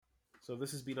So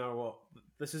this has been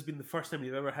this has been the first time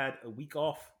we've ever had a week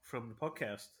off from the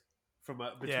podcast.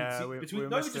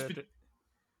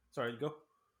 Sorry, go.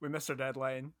 We missed our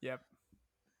deadline. Yep.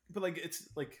 But it's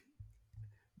like,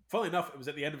 funnily enough, it was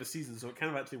at the end of a season, so it kind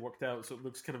of actually worked out. So it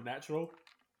looks kind of natural.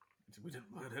 We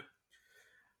didn't mind it.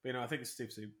 But I think it's safe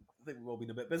to say, I think we've all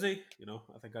been a bit busy.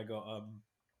 I think I got a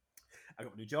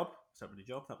new job. Started a new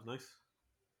job. That was nice.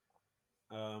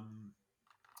 I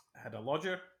had a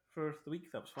lodger for the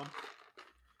week. That was fun.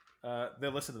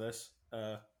 They'll listen to this.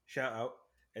 Shout out.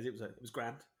 It was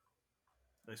grand.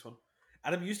 Nice one.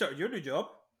 Adam, you started your new job.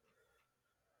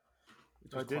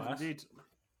 I did indeed.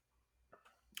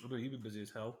 I know you've been busy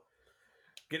as hell.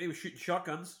 Getting with shooting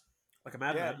shotguns like a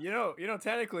madman. Yeah,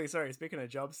 technically, sorry, speaking of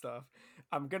job stuff,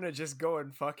 I'm gonna just go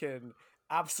and fucking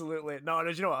absolutely no.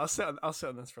 You know what? I'll sit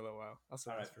on this for a little while. I'll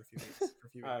sit on this for a few weeks.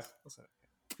 I'll sit.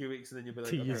 A few weeks, and then you'll be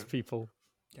like, tease people.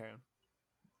 Carry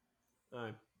on.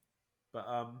 Aye. But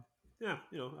yeah,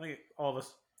 I think all of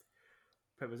us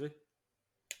pretty busy.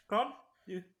 Con,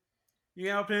 you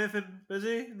get up to anything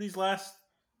busy in these last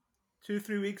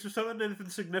 2-3 weeks or something? Anything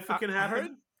significant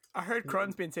happen? I heard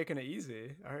Cron's been taking it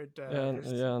easy. I heard.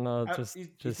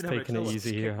 Just taking it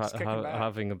easy here,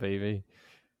 having a baby.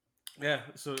 Yeah,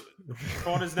 so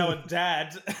Cron is now a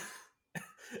dad,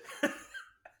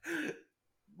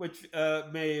 which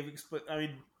may have explained. I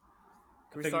mean,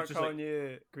 can we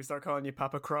start calling you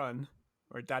Papa Cron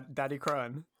or Daddy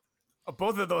Cron? Oh,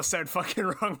 both of those sound fucking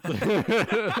wrong.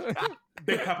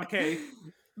 Big Papa K.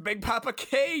 Big Papa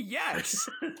K, yes.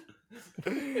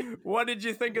 What did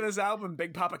you think of this album,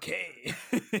 Big Papa K?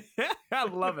 I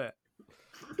love it.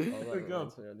 There you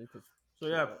go. So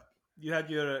yeah, you had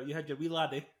your wee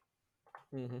laddie.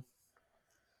 Mm-hmm.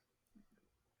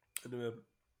 And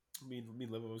me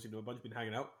and Liv was, a bunch of been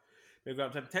hanging out.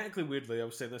 Technically, weirdly, I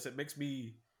was saying this. It makes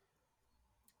me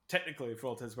technically, for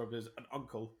all intents and purposes, an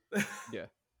uncle. Yeah,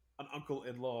 an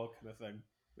uncle-in-law kind of thing.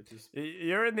 Which is,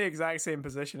 you're in the exact same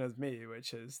position as me,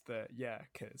 which is that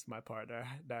because my partner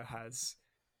now has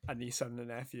a niece and a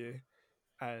nephew,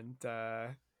 and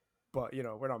but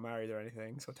we're not married or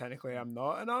anything, so technically I'm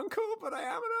not an uncle, but I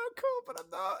am an uncle, but I'm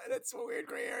not, and it's a weird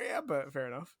grey area. But fair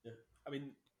enough. Yeah. I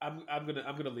mean, I'm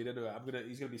gonna lead into it.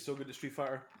 He's gonna be so good at Street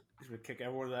Fighter. He's gonna kick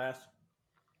everyone's ass.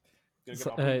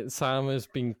 Sam has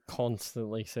been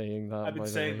constantly saying that. I've been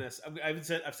saying this. I've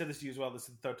said this to you as well. This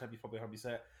is the third time you've probably heard me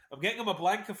say it. I'm getting him a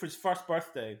Blanca for his first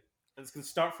birthday, and it's going to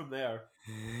start from there.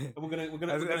 And we're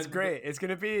gonna. That's great. It's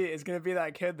gonna be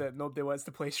that kid that nobody wants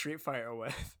to play Street Fighter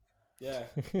with. Yeah,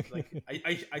 like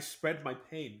I spread my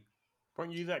pain. Why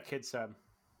don't you do that, kid, Sam?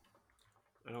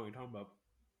 I know what you're talking about.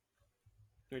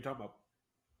 What are you talking about?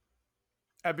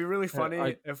 It'd be really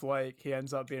funny if he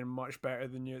ends up being much better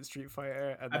than you at Street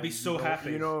Fighter. And I'd be so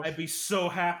happy. I'd be so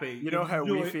happy. You know how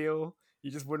we feel?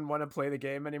 You just wouldn't want to play the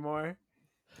game anymore.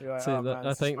 You're like, man,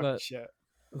 I think that shit.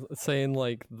 Saying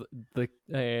like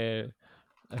the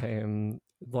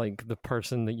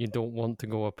person that you don't want to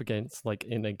go up against like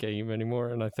in a game anymore,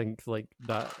 and I think like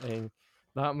that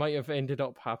might have ended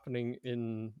up happening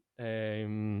in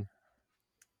in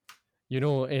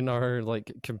our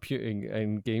like computing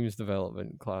and games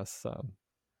development class, Sam.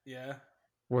 Yeah.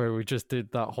 Where we just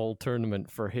did that whole tournament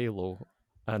for Halo,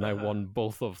 and I won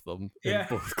both of them in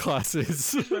both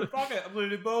classes. Fuck it, I'm gonna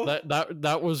do both.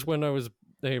 That was when I was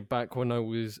back when I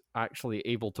was actually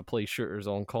able to play shooters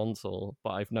on console,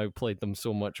 but I've now played them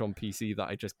so much on PC that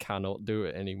I just cannot do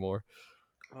it anymore.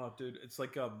 Oh, dude, it's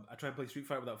like I try and play Street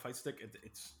Fighter without fight stick.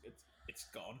 It's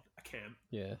gone. I can't.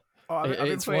 Yeah. Oh,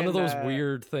 it's one of those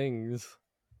weird things.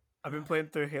 I've been playing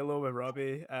through Halo with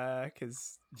Robbie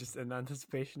because just in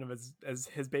anticipation of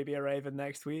his baby arriving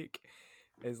next week,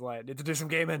 is like need to do some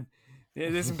gaming. Need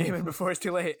to do some gaming before it's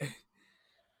too late.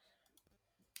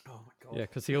 Oh my god! Yeah,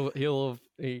 because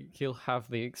he'll have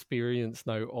the experience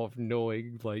now of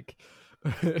knowing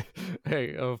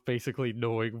of basically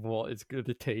knowing what it's going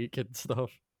to take and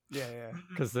stuff. Yeah.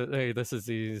 Because this is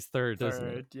his third, isn't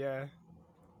it? Yeah.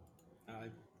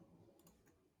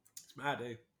 It's mad,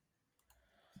 eh?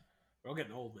 We're all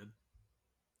getting old, man.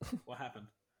 What happened?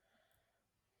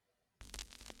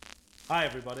 Hi,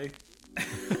 everybody.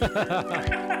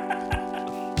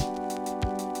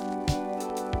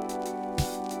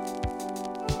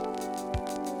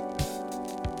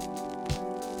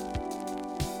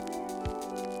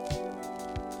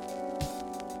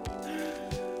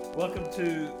 Welcome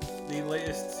to the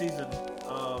latest season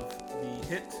of the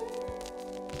hit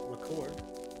record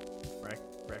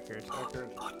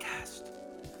podcast.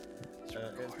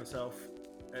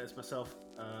 It's myself,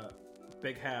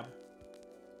 Big Ham.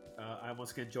 I'm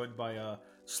once again joined by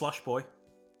Slush Boy,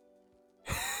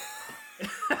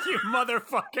 You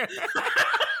motherfucker.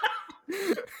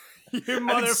 You I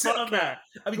mean, sit on motherfucker. that.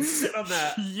 I mean, sit on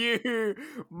that. You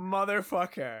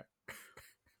motherfucker.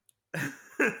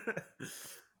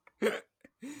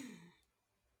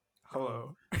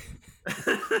 Hello.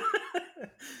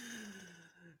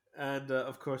 And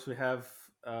of course, we have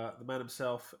the man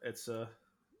himself. It's the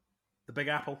Big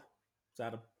Apple. It's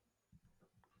Adam.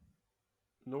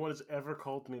 No one has ever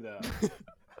called me that.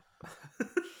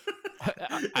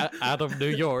 Adam, New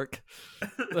York.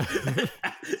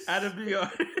 Adam, New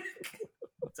York.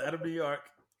 It's Adam, New York.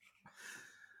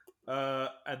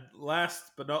 And last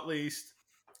but not least,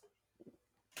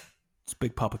 it's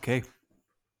Big Papa K.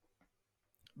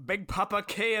 Big Papa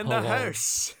K in the Hello.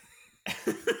 house.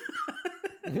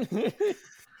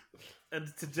 And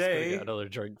Just today, gonna get another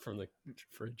drink from the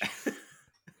fridge.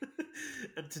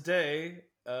 and today,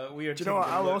 we are. Do you know what?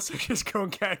 taking a I'll look- also just go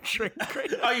and get a drink.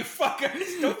 Oh, you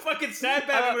fuckers! Don't fucking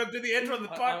sandbag me when I'm doing the intro on the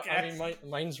podcast. I mean,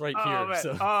 mine's right Oh, here. man.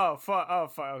 So. Oh, fuck. Oh,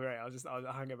 fuck. Okay,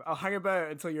 I'll hang about. I'll hang about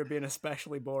until you're being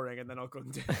especially boring, and then I'll go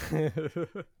and do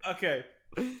it. Okay.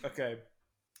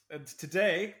 And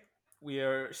today we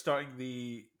are starting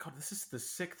the. God, this is the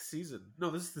 6th season. No,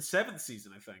 this is the 7th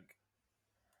season, I think.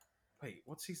 Wait,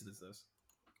 what season is this?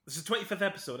 This is the 25th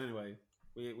episode. Anyway,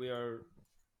 we are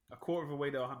a quarter of a way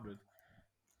to 100.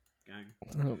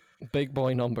 Gang, Big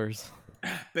boy numbers.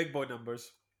 big boy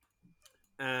numbers.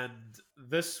 And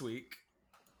this week,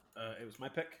 it was my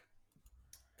pick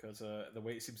because the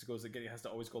way it seems to go is that Giddy has to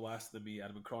always go last, and then me,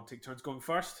 Adam, and Kron take turns going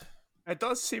first. It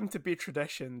does seem to be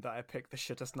tradition that I pick the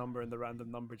shittest number in the random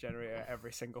number generator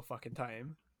every single fucking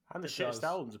time. And the It shittest does.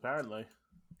 albums, apparently.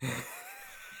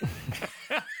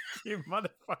 You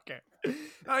motherfucker.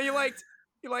 Oh, you liked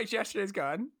Yesterday's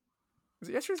Gone? Was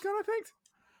it Yesterday's Gone I picked?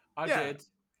 I Yeah. did.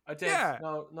 Yeah.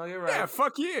 No, you're right. Yeah,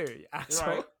 fuck you, you You're asshole.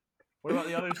 right. What about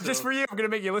the others? Just though? for you, I'm gonna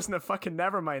make you listen to fucking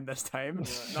Nevermind this time.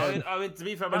 No, I mean, to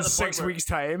be fair, I'm In at the 6 point where, weeks'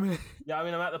 time. yeah, I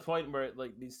mean, I'm at the point where it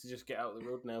like needs to just get out of the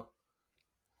road now.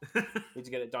 Need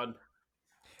to get it done.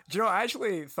 Do you know, I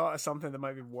actually thought of something that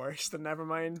might be worse than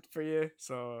Nevermind for you,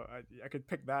 so I could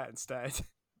pick that instead.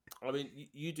 I mean,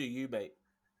 you do you, mate.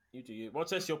 You do you.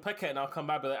 What's this? You'll pick it, and I'll come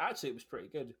back with it. Actually, it was pretty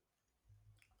good.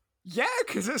 Yeah,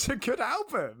 because it's a good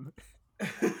album. I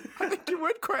think you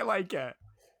would quite like it.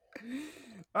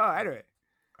 Oh, anyway.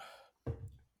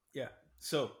 Yeah.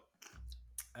 So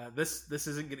this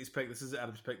isn't Giddy's pick. This is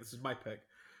Adam's pick. This is my pick,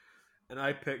 and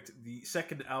I picked the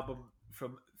second album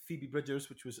from Phoebe Bridgers,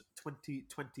 which was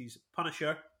 2020's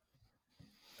Punisher.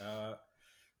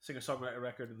 Singer-songwriter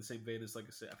record in the same vein as, like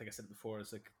I think I said it before,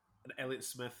 it's like an Elliott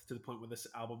Smith, to the point where this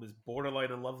album is borderline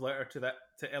a love letter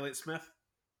to Elliott Smith.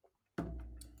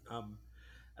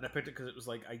 And I picked it because it was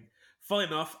like, funnily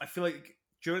enough, I feel like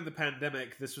during the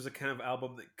pandemic, this was a kind of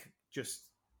album that just,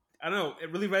 I don't know,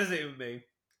 it really resonated with me.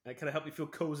 And it kind of helped me feel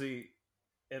cozy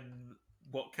in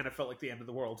what kind of felt like the end of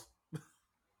the world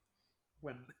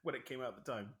when it came out at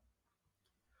the time.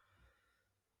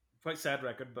 Quite sad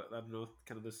record, but I don't know,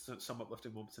 kind of there's some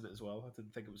uplifting moments in it as well. I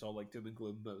didn't think it was all like doom and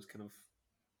gloom, but it was kind of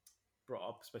brought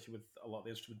up, especially with a lot of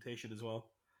the instrumentation as well.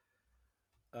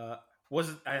 I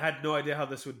had no idea how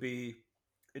this would be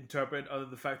interpreted, other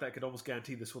than the fact that I could almost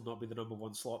guarantee this will not be the number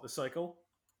one slot this cycle.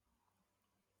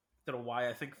 Don't know why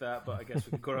I think that, but I guess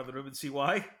we can go around the room and see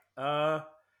why.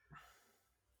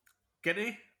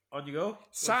 Giddy, on you go. What do you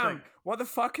Sam, think? what the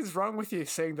fuck is wrong with you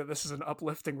saying that this is an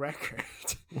uplifting record?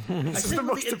 I This is said the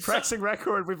with most the depressing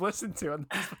record we've listened to on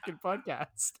this fucking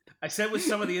podcast. I said with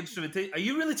some of the instrumentation. Are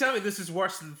you really telling me this is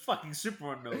worse than fucking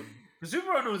Super Unknown?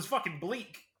 Super Unknown is fucking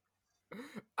bleak.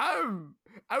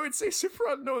 I would say Super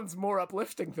Unknown's more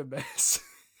uplifting than this.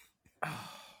 Oh,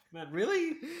 man,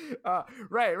 really?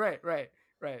 Right.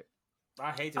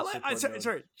 I hated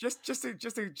Sorry, just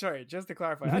to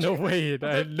clarify. No Actually, way.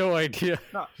 I had no idea.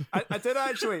 No, I did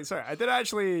actually. Sorry, I did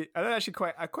actually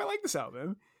quite like this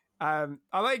album. I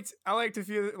liked a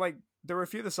few, like there were a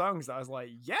few of the songs that I was like,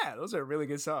 yeah, those are really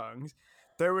good songs.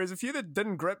 There was a few that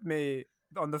didn't grip me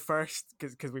on the first,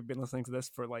 because we've been listening to this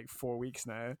for like 4 weeks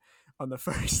now, on the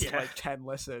first like 10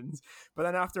 listens. But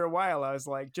then after a while, I was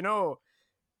like, you know,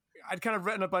 I'd kind of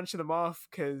written a bunch of them off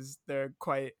because they're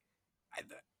quite.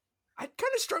 I'd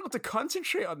kind of struggled to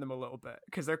concentrate on them a little bit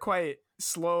because they're quite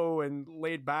slow and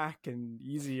laid back and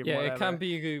easy. And Yeah, whatever. it can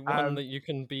be one that you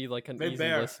can be like an They easy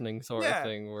bear. listening sort Yeah, of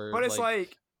thing. Where, But it's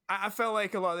like I felt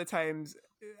like a lot of the times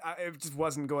it just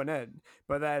wasn't going in.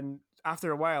 But then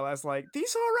after a while, I was like,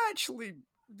 these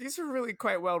are really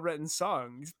quite well written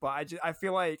songs. But I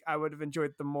feel like I would have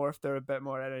enjoyed them more if they're a bit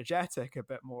more energetic, a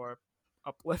bit more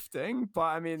uplifting. But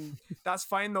I mean, that's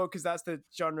fine though, because that's the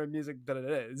genre of music that it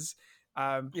is.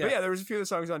 But Yeah. yeah, there was a few of the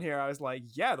songs on here. I was like,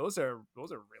 yeah, those are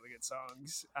really good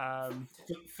songs.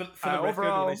 For the record,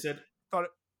 overall, when I said thought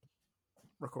it...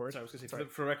 record. Sorry, I was going to say Sorry.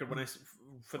 for the record when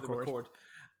for the record,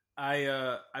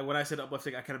 I when I said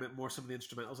uplifting, I kind of meant more some of the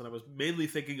instrumentals, and I was mainly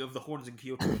thinking of the horns in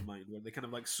Kyoto in mind, where they kind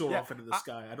of like soar off into the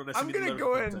sky. I don't necessarily. I'm gonna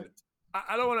go in.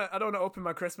 I don't want to open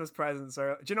my Christmas presents.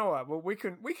 Or do you know what? Well, we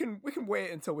can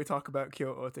wait until we talk about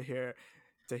Kyoto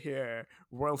to hear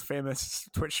world famous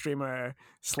Twitch streamer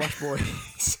Slush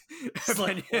Boy's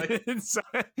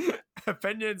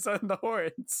opinions on the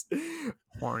horns.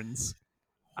 Horns.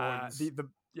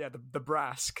 The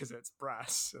brass, because it's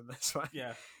brass in this one.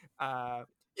 Yeah.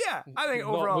 Yeah, I think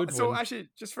Not overall. woodwind. So actually,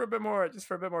 just for a bit more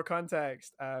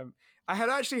context, I had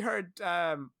actually heard.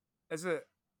 Is it?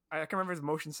 I can't remember if it's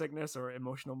motion sickness or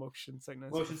emotional motion sickness.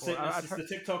 Motion before. sickness is the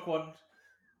TikTok one.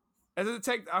 Is it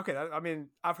the Okay, I mean,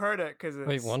 I've heard it because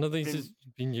Wait, one of these is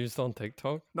being used on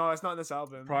TikTok? No, it's not in this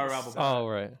album. Prior It's, album. Oh,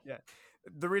 right. Yeah.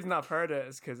 The reason I've heard it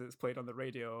is because it's played on the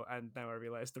radio, and now I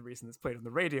realize the reason it's played on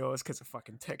the radio is because of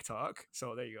fucking TikTok.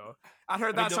 So there you go. I'd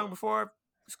heard that song before.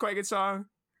 It's quite a good song.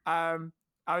 I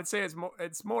would say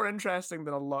it's more interesting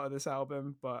than a lot of this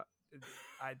album, but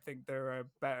I think there are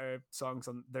better songs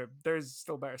on there. There's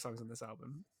still better songs on this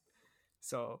album.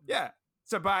 So yeah.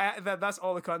 So, but that's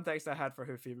all the context I had for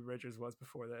who Phoebe Bridgers was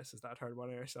before this. Is that I'd heard one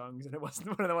of her songs, and it wasn't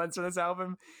one of the ones from this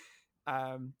album.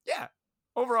 Yeah.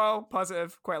 Overall,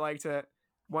 positive. Quite liked it.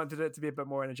 Wanted it to be a bit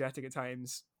more energetic at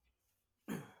times.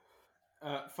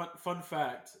 Fun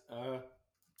fact.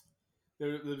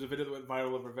 There was a video that went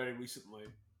viral of her very recently,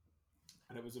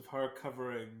 and it was of her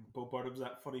covering Bo Burnham's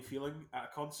 "That Funny Feeling" at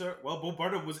a concert. Well, Bo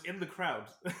Burnham was in the crowd.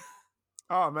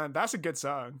 Oh man, that's a good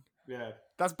song. Yeah,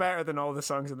 that's better than all the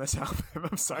songs in this album.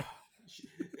 I'm sorry.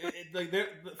 The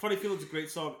 "Funny Feeling" is a great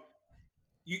song.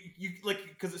 You like,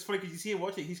 because it's funny because you see him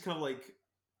watching. He's kind of like,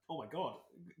 oh my god,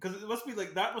 because it must be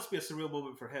like that must be a surreal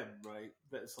moment for him, right?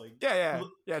 That it's like yeah,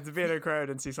 to be in a crowd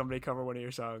and see somebody cover one of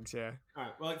your songs. Yeah. All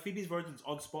right. Well, like Phoebe's version's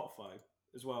on Spotify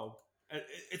as well.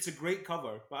 It's a great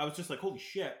cover, but I was just like, holy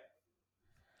shit.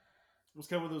 It was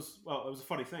kind of one of those, well, it was a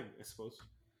funny thing, I suppose.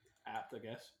 Apt, I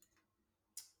guess.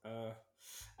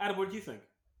 Adam, what do you think?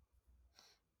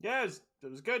 Yeah, it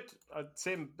was good. I'd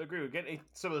agree with Ginty.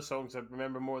 Some of the songs I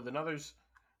remember more than others.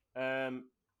 None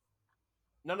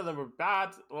of them were bad.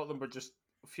 A lot of them were just,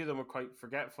 a few of them were quite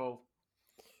forgetful.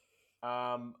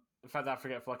 In fact, that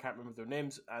forgetful, I can't remember their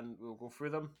names, and we'll go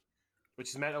through them, which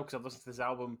is mental because I've listened to this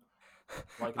album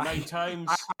like 9 times.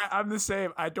 I'm the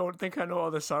same. I don't think I know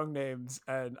all the song names,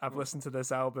 and I've listened to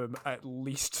this album at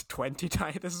least 20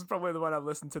 times. This is probably the one I've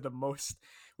listened to the most,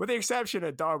 with the exception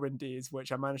of Darwin Days,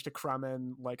 which I managed to cram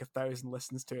in like 1,000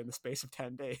 listens to in the space of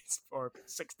 10 days or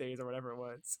 6 days or whatever it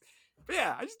was. But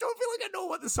yeah, I just don't feel like I know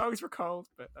what the songs were called,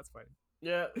 but that's fine.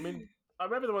 Yeah, I mean, I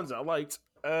remember the ones that I liked.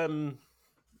 I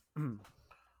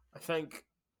think,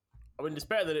 it's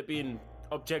better than it being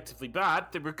objectively bad.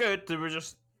 They were good. They were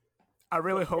just. I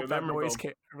really hope that noise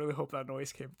came. I really hope that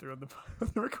noise came through on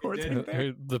the recording.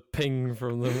 The ping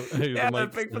from the the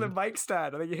ping from the mic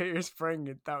stand. I think you hit your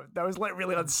spring. That was like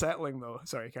really unsettling though.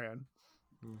 Sorry, carry on.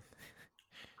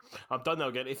 I'm done now,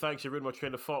 Getty. Thanks. You ruined my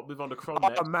train of thought. Move on to Cron.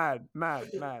 Oh man.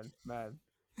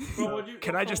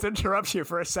 Can I just interrupt you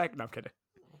for a second? I'm kidding.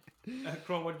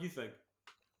 Cron, what do you think?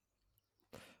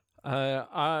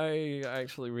 I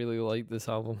actually really like this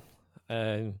album,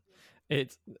 and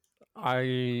it's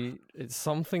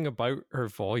something about her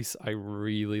voice I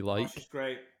really like. She's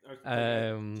great.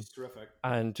 She's terrific.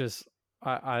 And just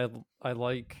I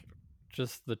like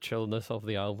just the chillness of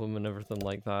the album and everything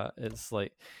like that.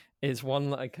 It's one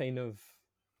that I kind of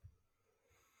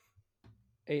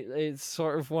it's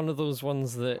sort of one of those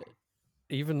ones that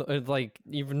even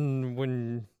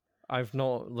when I've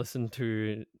not listened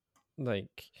to,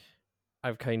 like,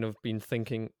 I've kind of been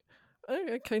thinking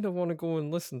I kind of want to go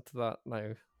and listen to that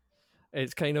now.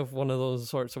 It's kind of one of those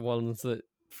sorts of ones that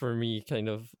for me kind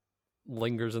of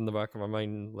lingers in the back of my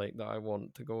mind, like that I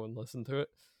want to go and listen to it.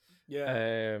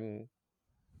 Yeah.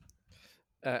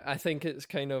 I think it's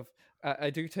kind of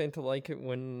I do tend to like it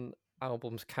when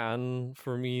albums can,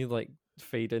 for me, like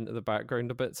fade into the background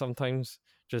a bit sometimes,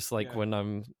 just like when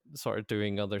I'm sort of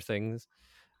doing other things.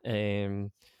 I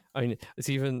mean, it's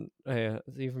even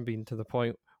been to the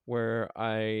point where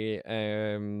I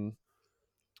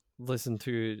listened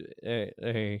to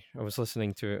I was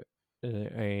listening to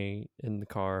it in the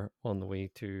car on the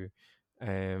way to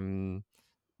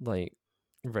like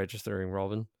registering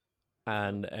Robin,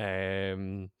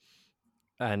 and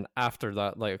after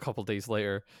that, like a couple days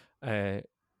later,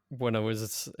 when I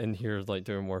was in here like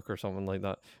doing work or something like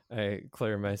that,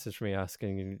 Claire messaged me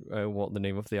asking what the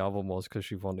name of the album was because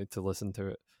she wanted to listen to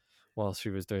it, while she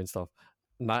was doing stuff.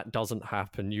 And that doesn't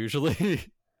happen usually.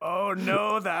 Oh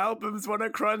no, the album's one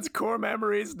of Cron's core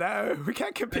memories now. We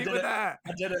can't compete with that.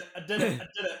 I did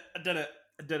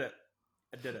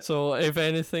it. So, if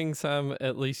anything, Sam,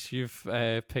 at least you've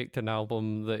picked an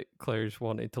album that Claire's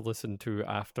wanted to listen to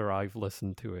after I've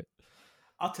listened to it.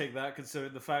 I'll take that,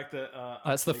 considering the fact that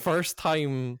That's the first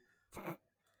time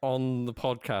on the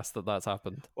podcast that's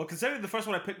happened. Well, considering the first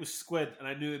one I picked was Squid, and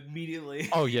I knew immediately.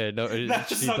 Oh yeah, no,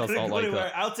 That's she not does gonna not go like anywhere.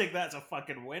 that. I'll take that as a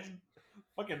fucking win.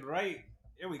 Fucking right.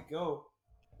 Here we go.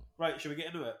 Right, should we get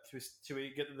into it? Should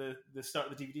we get to the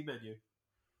start of the DVD menu?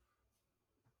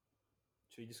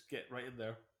 Should we just get right in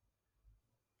there?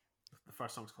 The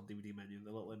first song's called DVD menu,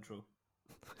 the little intro.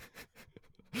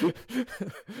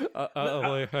 I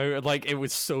like how like it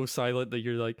was so silent that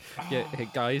you're like, yeah, hey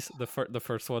guys, the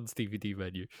first one's DVD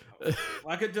menu. Well,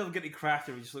 I could tell Getty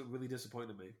Crafter, he just looked really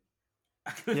disappointed in me.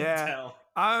 I couldn't Yeah. tell.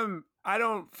 I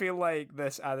don't feel like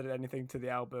this added anything to the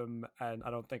album, and I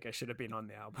don't think it should have been on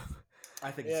the album.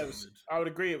 I think Yeah, it's I would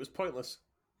agree. It was pointless.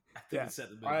 I think Yeah. it's set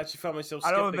the mood. I actually found myself.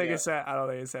 I don't skipping think it. it's set. I don't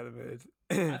think it's set the mood.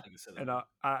 I think it's set the And mood.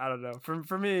 I don't know.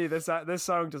 For me, this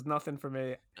song does nothing for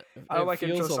me. I don't It like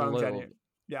intro feels a songs little- anyway.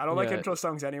 Yeah, I don't like yeah. intro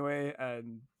songs anyway.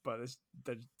 But this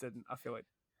didn't. I feel like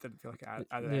didn't feel like it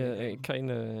added Yeah, anything. it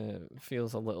kind of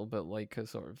feels a little bit like a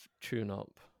sort of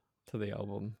tune-up to the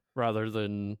album, rather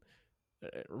than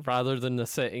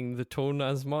setting the tone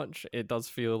as much. It does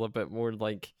feel a bit more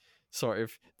like sort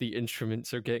of the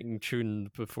instruments are getting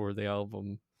tuned before the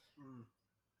album. Mm.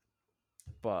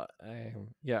 But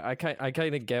yeah, I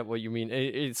kind of get what you mean.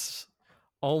 It's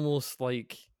almost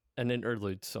like an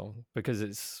interlude song because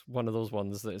it's one of those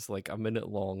ones that is like a minute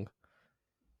long,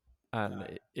 and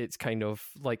Aye. it's kind of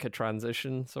like a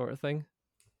transition sort of thing.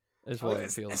 Is what it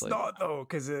feels it's like. not though,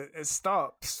 because it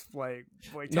stops like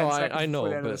 10 No, seconds I before know,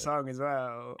 the end of the but- song as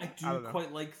well. I do don't know.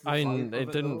 quite like the I vibe it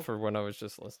of didn't though. for when I was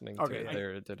just listening to Okay. it.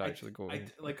 There, it did actually go. I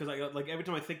like because I like every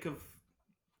time I think of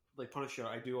like Punisher,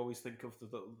 I do always think of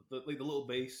the like the little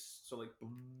bass, so like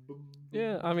boom, boom,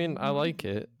 Yeah, boom, I mean, I boom, like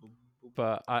it, boom, boom.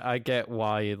 but I get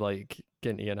why like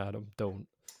Ginty and Adam don't.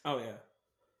 Oh yeah,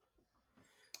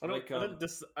 Like,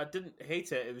 I didn't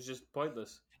hate it. It was just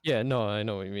pointless, Yeah, no, I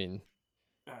know what you mean.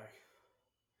 Aye.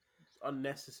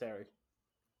 unnecessary.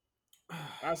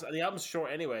 The album's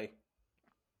short anyway.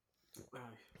 Aye.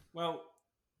 Well,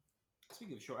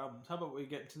 speaking of short albums, how about we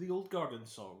get to the Old Garden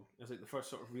song as like the first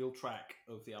sort of real track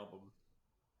of the album?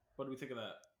 What do we think of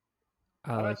that?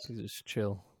 I like that's- to just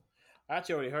chill. I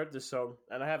actually already heard this song,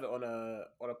 and I have it on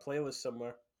a playlist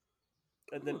somewhere.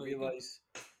 I didn't there you go. realize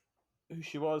who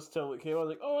she was till it came. I was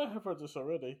like, "Oh, I have heard this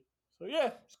already." So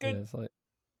yeah, it's Yeah, good. it's like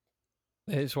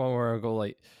it's one where I go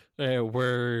like,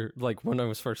 where like when I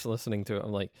was first listening to it,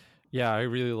 I'm like, yeah, I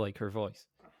really like her voice.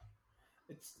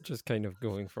 It's Just kind of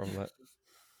going from that.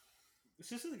 it's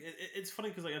just like, it's funny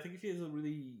because like I think she has a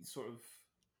really sort of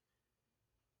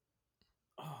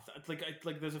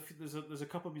there's a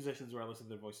couple of musicians where I listen to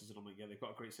their voices and I'm like, yeah, they've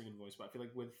got a great singing voice, but I feel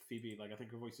like with Phoebe, like I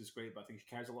think her voice is great, but I think she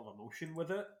carries a lot of emotion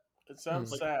with it. It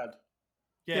sounds Mm. sad.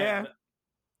 Yeah.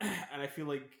 And I feel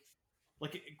like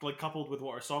coupled with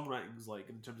what her songwriting's like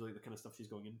in terms of like the kind of stuff she's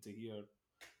going into here,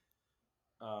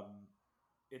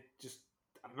 it just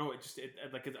I don't know.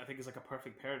 I think it's like a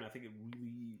perfect pairing. I think it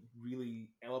really, really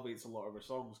elevates a lot of her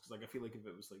songs because like I feel like if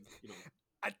it was like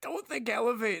I don't think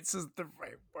elevates is the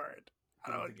right word.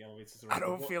 I don't. think elevates is the I right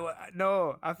don't word. feel it.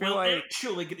 No, I feel Well, like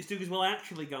actually, get this well,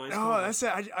 actually, guys. no. come on. That's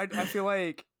it. I feel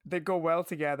like they go well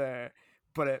together,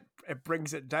 but it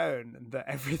brings it down, and that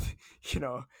everything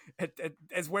it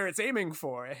is where it's aiming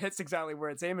for. It hits exactly where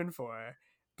it's aiming for,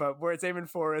 but where it's aiming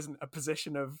for isn't a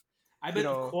position of I meant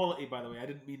know- quality, by the way. I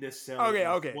didn't mean necessarily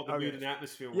Okay, what the okay. mood and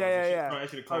atmosphere was. Yeah. I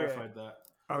should have clarified that.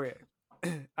 Okay.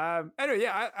 Anyway,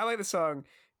 yeah, I like the song.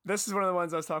 This is one of the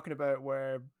ones I was talking about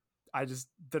where I just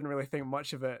didn't really think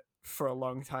much of it for a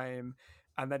long time,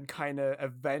 and then kind of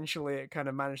eventually it kind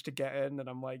of managed to get in, and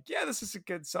I'm like, yeah, this is a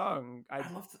good song. I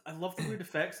love the weird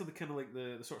effects of the kind of like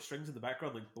the sort of strings in the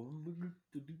background, like boom,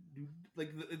 like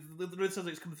it sounds like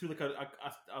it's coming through like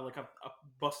a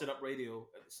busted up radio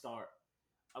at the start.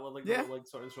 I love like the Yeah. like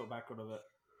sort of intro background of it.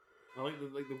 I like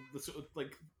the sort of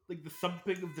like the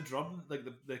thumping of the drum, like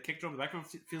the kick drum in the background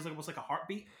feels like almost like a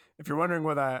heartbeat. If you're wondering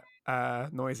what that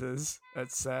noise is,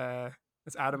 it's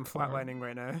Adam flatlining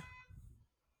right now.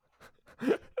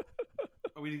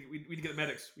 Oh, we need to get the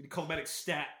medics. We need to call the medics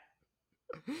stat.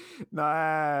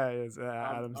 Nah, it's I'm-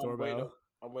 Adam's I'm waiting doorbell.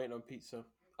 on- I'm waiting on pizza.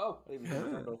 Oh, I didn't even hear the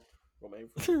Yeah. doorbell. Got my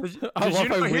info. I Did love you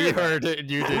how not we hear that? heard it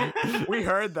and you didn't. We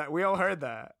heard that. We all heard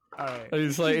that. All right.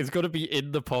 It's like it's gonna be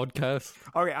in the podcast.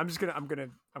 Okay, I'm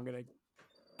gonna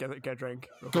get a drink.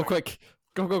 real Go quick.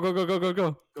 Go, go, go, go, go, go,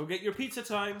 go. Go get your pizza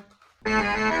time.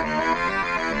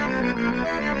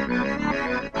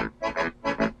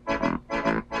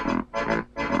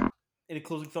 Any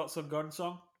closing thoughts on Garden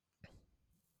Song?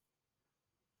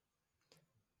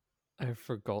 I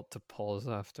forgot to pause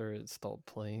after it stopped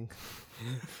playing.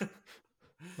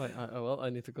 I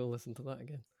need to go listen to that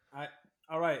again.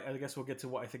 All right. I guess we'll get to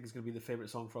what I think is going to be the favorite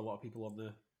song for a lot of people on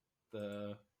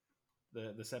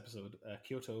this episode,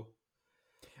 Kyoto.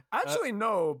 Actually,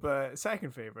 no, but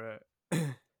second favorite.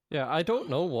 Yeah, I don't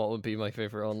know what would be my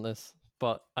favorite on this,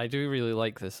 but I do really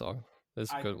like this song.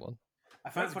 It's a good one. I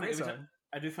find it That's a funny great every song. time.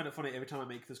 I do find it funny every time I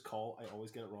make this call. I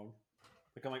always get it wrong.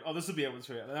 Like I'm like, oh, this will be everyone's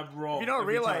favorite, and I'm wrong. You don't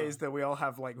every realize time. that we all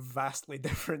have like vastly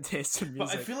different tastes in But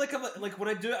music. I feel like I'm like when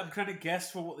I do it, I'm trying to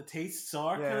guess for what the tastes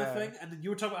are, kind Yeah. of thing. And then you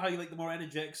were talking about how you like the more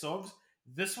energetic songs.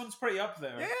 This one's pretty up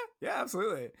there. Yeah,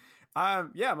 absolutely.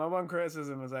 Yeah, my one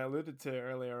criticism, as I alluded to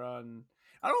earlier on,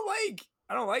 I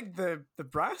don't like the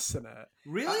brass in it.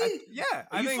 Really? Yeah, Are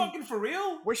I you think, fucking for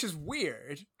real? which is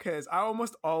weird because I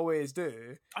almost always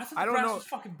do. I thought I the don't brass know- was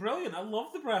fucking brilliant. I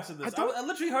love the brass in this. I don't- I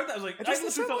literally heard that. I was like, It I doesn't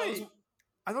literally sound thought that like- was.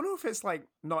 I don't know if it's like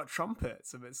not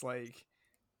trumpets, if it's like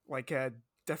a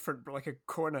different, like a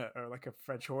cornet or like a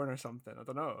French horn or something. I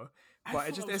don't know, I but thought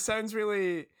it just that it was- sounds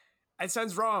really, it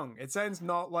sounds wrong. It sounds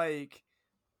not like,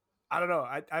 I don't know.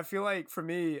 I feel like for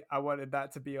me, I wanted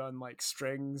that to be on like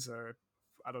strings or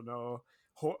I don't know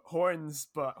horns,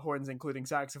 but horns including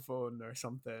saxophone or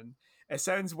something. It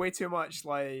sounds way too much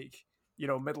like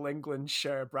Middle England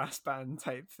share brass band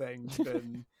type thing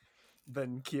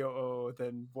than Kyoto,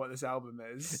 than what this album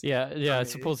is. Yeah, I me.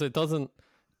 suppose it doesn't.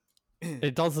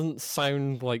 It doesn't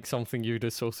sound like something you'd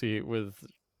associate with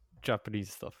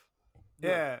Japanese stuff.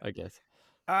 Yeah, I guess.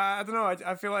 I don't know.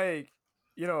 I feel like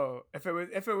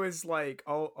if it was like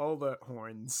all the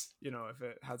horns, if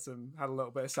it had a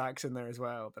little bit of sax in there as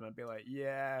well, then I'd be like,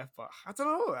 yeah. But I don't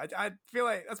know. I feel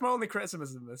like that's my only criticism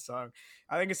of this song.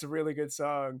 I think it's a really good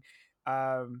song.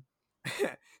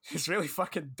 It's really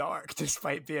fucking dark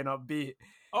despite being upbeat.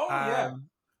 Oh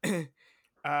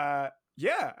yeah.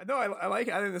 Yeah. No, I like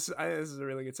it. I think this is a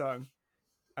really good song.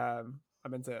 I'm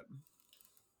into it.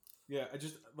 Yeah, I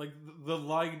just like the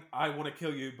line "I want to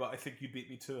kill you, but I think you beat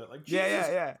me to it." Like, Jesus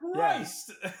Yeah.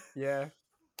 Christ, Yeah.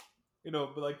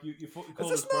 but like you call Is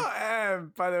this this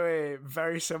not, by the way,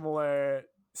 very similar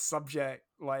subject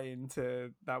line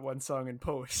to that one song in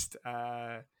Post?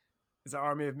 Is it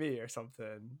Army of Me or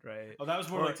something, right? Oh, that was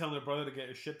more Or- like telling their brother to get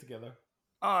his shit together.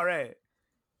 Oh, right.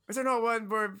 Is there not one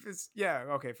where it's... Yeah,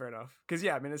 okay, fair enough. Because,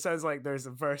 yeah, I mean, it sounds like there's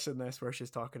a verse in this where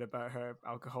she's talking about her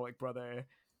alcoholic brother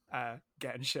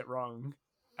getting shit wrong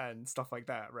and stuff like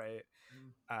that, right?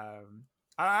 I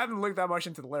haven't looked that much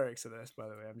into the lyrics of this, by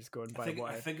the way. I'm just going by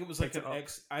I think it was like picked an it up.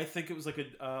 ex. I think it was like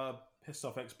a pissed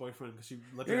off ex boyfriend because she.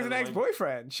 He was an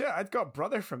ex-boyfriend. Shit, I'd got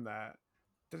brother from that.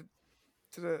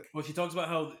 Well, she talks about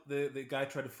how the guy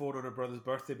tried to phone on her brother's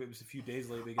birthday, but it was a few days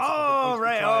late. Oh,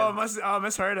 right. Oh,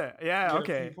 misheard it. Yeah,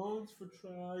 okay. Points for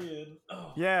trying.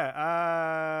 Oh.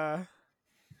 Yeah,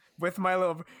 with my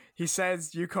little... He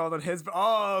says you called on his...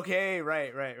 Oh, okay.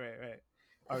 Right.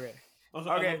 Okay. Also,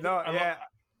 Okay, no, I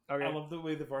Okay. love the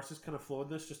way the verses kind of flow in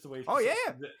this, just the way. Oh, yeah.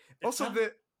 It's Also,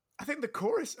 not- I think the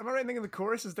chorus... Am I right in thinking the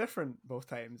chorus is different both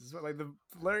times? Is like the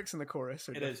lyrics in the chorus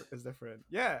are It is. different.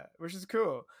 Yeah, which is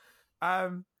cool.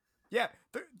 Yeah,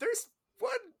 there's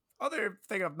one other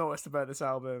thing I've noticed about this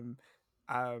album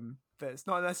that's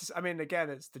not necessarily... I mean, again,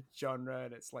 it's the genre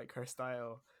and it's like her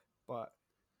style, but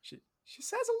she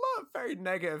says a lot of very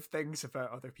negative things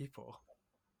about other people.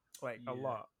 Like, a Yeah.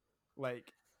 lot.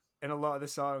 Like, in a lot of the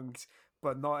songs,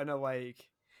 but not in a like...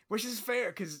 Which is fair,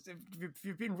 because if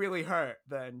you've been really hurt,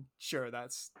 then sure,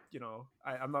 that's,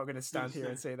 I'm not going to stand here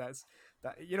and say that.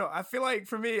 I feel like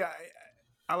for me,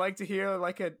 I like to hear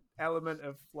like an element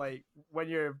of like when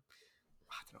you're,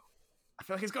 I don't know, I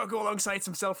feel like it's got to go alongside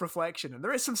some self-reflection, and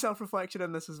there is some self-reflection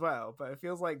in this as well, but it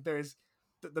feels like there's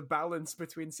the balance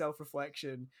between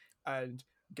self-reflection and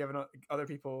giving other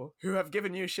people who have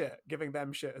given you shit, giving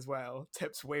them shit as well,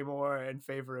 tips way more in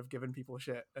favor of giving people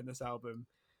shit in this album.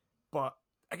 But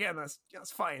again, that's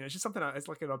fine. It's just something. It's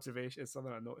like an observation. It's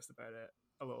something I noticed about it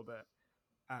a little bit.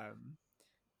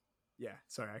 Yeah.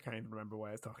 Sorry, I can't even remember why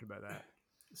I was talking about that.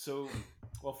 So,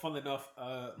 well, funnily enough,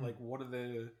 like one of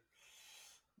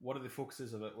the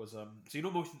focuses of it was so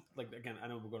motion, like, again, I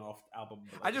know we're going off album,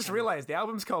 but, like, I just kind of- realized the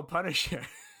album's called Punisher.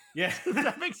 yeah.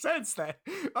 That makes sense then.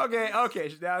 Okay,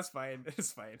 that's fine.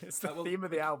 It's fine. It's the well, theme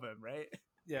of the album, right?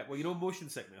 Yeah, well, motion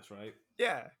sickness, right?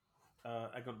 Yeah.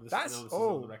 I got this. That's- I know this is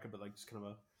on the record, but like just kind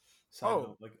of a side Oh.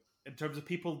 note. Like in terms of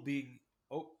people being,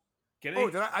 get Oh,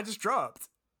 it? I just dropped.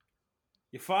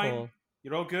 You're fine. Oh.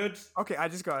 You're all good. Okay, I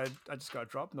just got a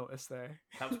drop notice there.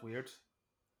 That's weird.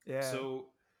 Yeah. So,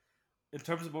 in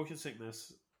terms of motion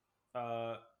sickness,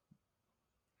 like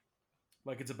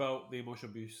it's about the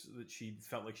emotional abuse that she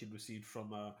felt like she'd received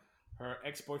from her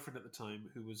ex-boyfriend at the time,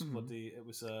 who was it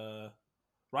was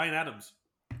Ryan Adams,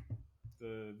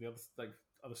 the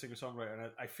other singer-songwriter,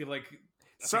 and I feel like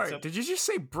Sorry, did you just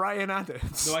say Brian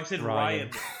Adams? No, I said Ryan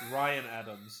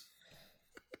Adams.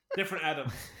 Different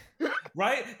Adams.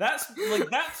 Right? That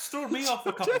threw me off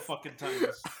a couple fucking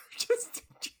times.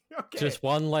 Okay. Just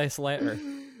one less letter.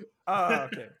 Oh,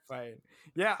 okay, fine.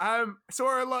 Yeah, so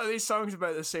are a lot of these songs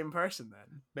about the same person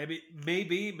then?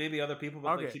 Maybe other people,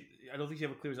 but Okay. I don't think she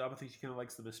ever clears it up. I think she kind of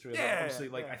likes the mystery of it. Yeah, Obviously,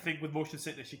 yeah. I think with motion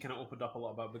sickness, she kind of opened up a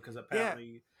lot about it because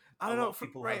apparently I don't a know, lot of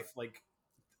people right. have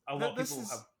a lot of people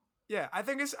have. Yeah, I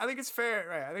think it's fair,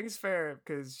 right? I think it's fair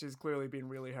because she's clearly been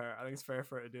really hurt. I think it's fair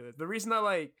for her to do it. The reason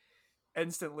I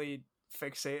instantly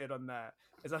fixated on that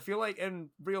is I feel like in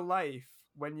real life,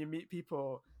 when you meet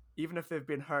people, even if they've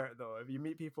been hurt though, if you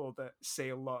meet people that say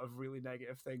a lot of really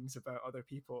negative things about other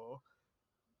people,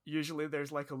 usually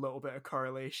there's like a little bit of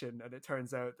correlation, and it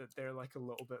turns out that they're like a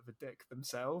little bit of a dick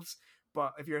themselves.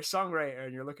 But if you're a songwriter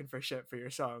and you're looking for shit for your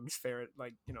songs, fair,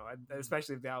 and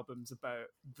especially if the album's about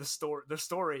the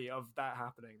story of that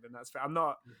happening, then that's fair. I'm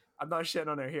not shitting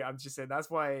on her here. I'm just saying that's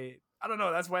why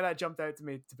that jumped out to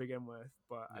me to begin with.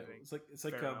 But Yeah, I think it's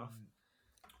like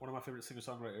one of my favorite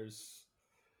singer-songwriters,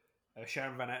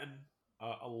 Sharon Van Etten.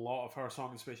 A lot of her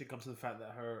song inspiration comes from the fact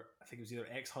that I think it was either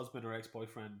ex-husband or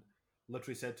ex-boyfriend,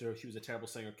 literally said to her she was a terrible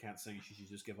singer, can't sing, she should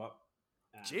just give up.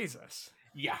 Jesus.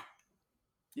 Yeah.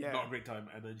 Yeah. Not a great time.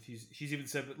 And then she's even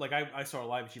said, like, I saw her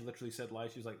live, and she literally said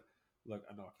live, she was like, look,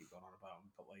 I know I keep going on about him,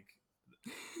 but like,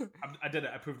 I did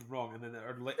it, I proved him wrong. And then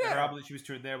her album that she was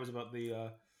touring there was about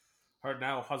her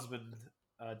now husband,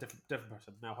 different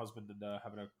person, now husband, and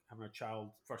having a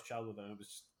first child with her. And it was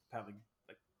just apparently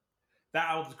like that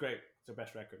album's great. It's her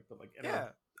best record, but like anyway,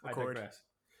 I digress.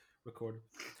 Record.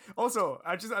 Also,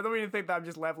 I don't even think that I'm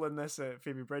just leveling this at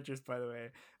Phoebe Bridgers. By the way,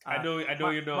 I know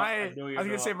you're not. I was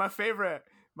gonna say my favorite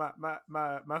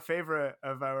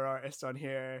of our artists on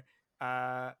here,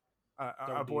 our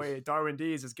boy Darwin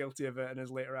Dees is guilty of it in his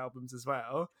later albums as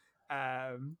well.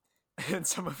 And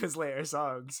some of his later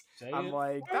songs,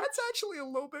 like, that's actually a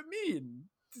little bit mean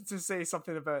to say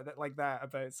something about that like that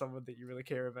about someone that you really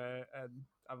care about. And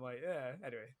I'm like, yeah.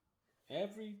 Anyway.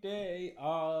 Every day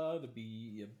ought to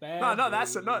be a bad. No,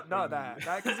 that's not that.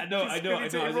 I know.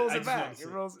 It rolls it back. It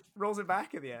rolls it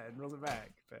back at the end. Rolls it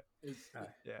back. But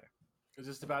yeah. Is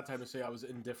this a bad time to say I was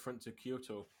indifferent to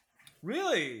Kyoto?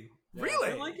 Really? Yeah, really?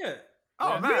 I didn't like it.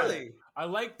 Oh, yeah, man. Really? I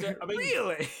liked it. I mean,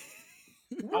 really?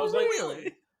 I was like,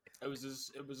 really? It was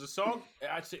a song. It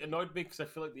actually annoyed me because I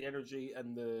feel like the energy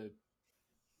and the.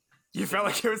 You felt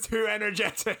like it was too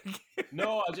energetic.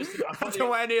 No, I don't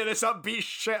want any of this upbeat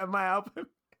shit on my album.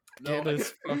 No, Get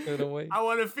this fucker away. I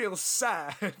want to feel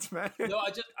sad, man. No,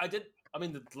 I did. I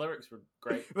mean, the lyrics were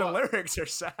great. The lyrics are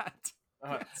sad.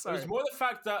 It Sorry. was more the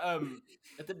fact that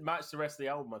it didn't match the rest of the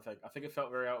album. I think it felt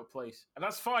very out of place, and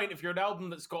that's fine if you're an album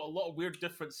that's got a lot of weird,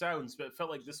 different sounds. But it felt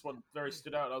like this one very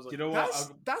stood out. And I was like, You know what?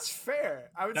 That's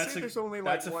fair. I would say there's only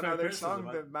like that's a one fair other criticism, song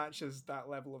man. that matches that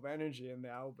level of energy in the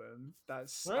album.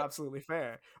 That's Right. absolutely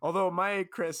fair. Although my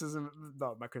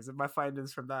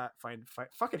findings from that,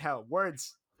 fucking hell,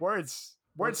 words,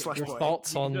 Slush Your Boy.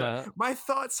 thoughts on Yeah. that? My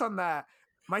thoughts on that.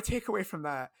 My takeaway from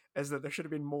that is that there should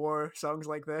have been more songs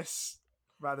like this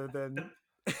rather than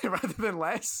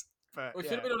less. But we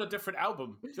should have been on a different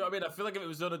album. Do you know what I mean? I feel like if it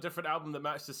was on a different album that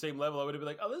matched the same level, I would have been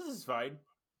like, "Oh, this is fine."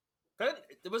 There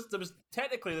was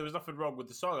technically there was nothing wrong with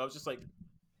the song. I was just like,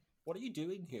 "What are you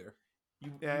doing here?"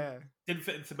 You yeah. didn't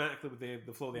fit in thematically with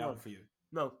the flow of the No. album for you.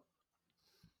 No,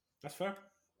 That's fair.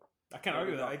 I can't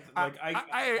argue with that.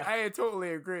 I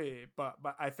totally agree, but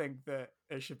I think that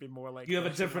it should be more like You have a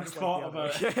this and different less thought like the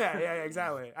other. about it. Yeah,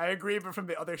 exactly. I agree, but from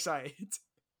the other side.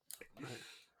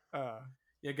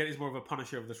 Yeah, Getty's more of a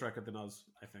punisher of this record than us,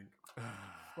 I think.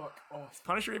 fuck off. Is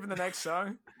Punisher even the next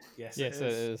song? Yes, Yes, it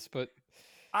is. But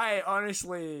I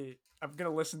honestly, I'm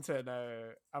gonna listen to it now.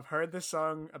 I've heard this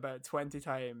song about 20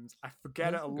 times. I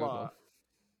forget That's it a a good lot.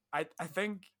 I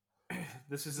think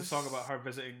This is a song about her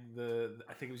visiting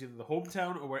I think it was either the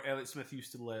hometown or where Elliott Smith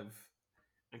used to live,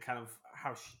 and kind of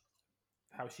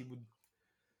how she would,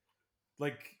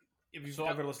 like, if you've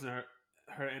ever listened to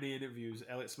her any interviews,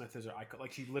 Elliott Smith is her icon.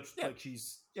 Like, she literally, Yeah. like,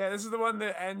 she's this is the one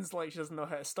that ends like she doesn't know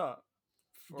how to stop.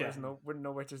 Or Yeah. wouldn't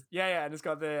know where to. Yeah, and it's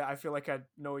got the I feel like I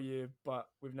know you, but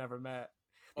we've never met.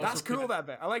 Also, That's cool. That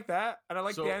bit, I like that, and I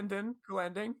like So- the ending. Cool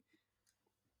ending,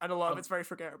 and a lot of it's very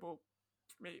forgettable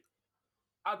for me.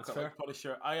 I That's quite fair. like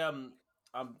Punisher. I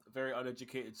I'm very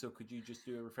uneducated, so could you just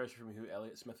do a refresher for me who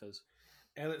Elliott Smith is?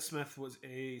 Elliott Smith was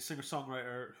a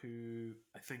singer-songwriter who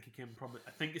I think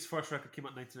I think his first record came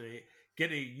out in 1998.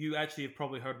 Giddy, you actually have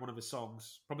probably heard one of his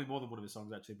songs, probably more than one of his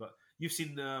songs actually, but you've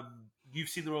seen the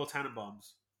Royal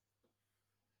Tenenbaums,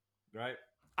 right?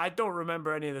 I don't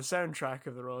remember any of the soundtrack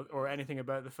of the road or anything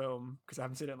about the film because I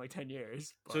haven't seen it in like 10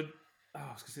 years. But... So, I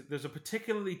was gonna say, there's a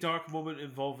particularly dark moment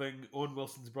involving Owen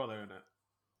Wilson's brother in it.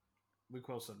 Luke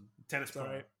Wilson, tennis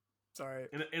player. Sorry.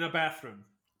 In a bathroom.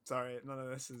 Sorry, none of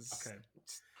this is... Okay.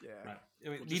 Yeah. Right. I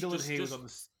mean, Well, Needle and Hay was on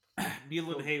the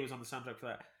Needle and Hay was on the soundtrack for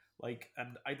that.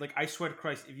 I swear to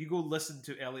Christ, if you go listen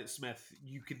to Elliott Smith,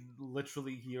 you can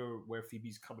literally hear where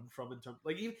Phoebe's coming from in terms,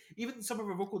 like even some of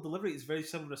her vocal delivery is very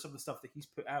similar to some of the stuff that he's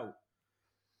put out.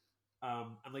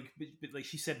 And but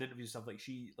she said in interviews and stuff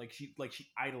she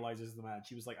idolizes the man.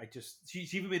 She was like, she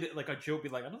even made it like a joke, be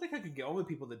like, I don't think I can get on with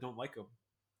people that don't like him,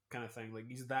 kind of thing. Like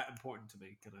he's that important to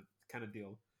me, kind of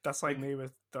deal. That's like me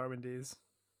with Darwin Dees.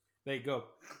 There you go.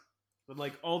 And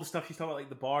like all the stuff she's talking about, like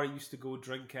the bar he used to go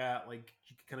drink at, like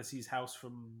you could kind of see his house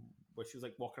from where she was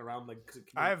like walking around. Like,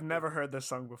 I have never heard this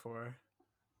song before.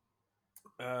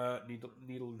 Needle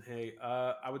and Hay.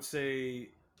 I would say,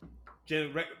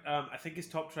 I think his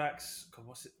top tracks.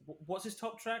 What's his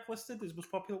top track listed? His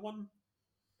most popular one.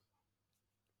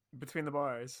 Between the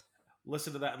Bars.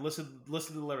 Listen to that and listen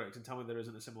to the lyrics and tell me there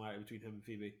isn't a similarity between him and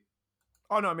Phoebe.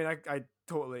 Oh no, I mean I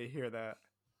totally hear that.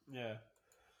 Yeah.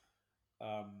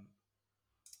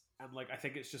 And like I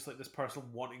think it's just like this person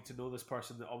wanting to know this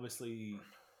person that obviously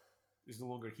is no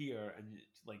longer here, and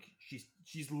like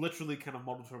she's literally kind of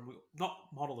not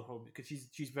modeled her home because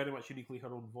she's very much uniquely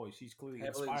her own voice. She's clearly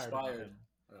Heavily inspired by him.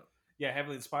 Yeah,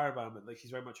 heavily inspired by him. But like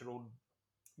she's very much her own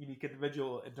unique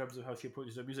individual in terms of how she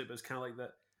approaches her music. But it's kind of like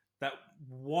that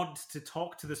want to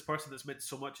talk to this person that's meant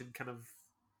so much and kind of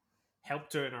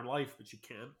helped her in her life, but she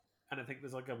can't. And I think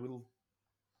there's like a real,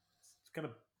 it's kind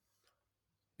of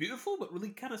beautiful, but really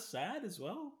kind of sad as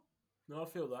well. No, I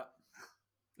feel that.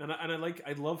 And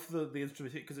I love the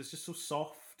instrumentation because it's just so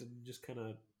soft and just kind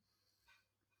of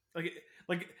like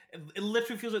it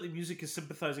literally feels like the music is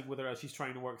sympathizing with her as she's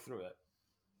trying to work through it.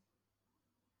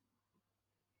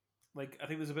 Like I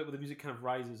think there's a bit where the music kind of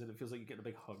rises and it feels like you're getting a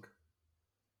big hug.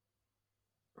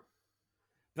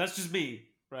 That's just me,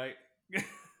 right?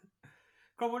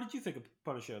 Carl, what did you think of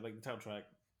Punisher, like the title track?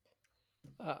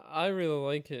 I really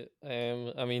like it.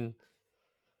 I mean,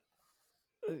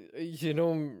 you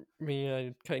know me,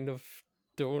 I kind of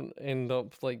don't end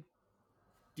up like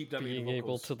Deep diving being into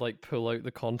able vocals. to like pull out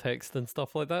the context and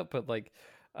stuff like that, but like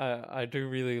I do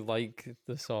really like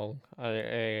the song.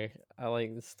 I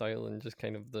like the style and just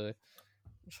kind of the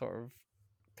sort of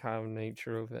calm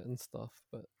nature of it and stuff.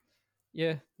 But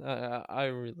yeah,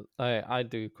 I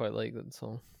do quite like that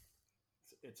song.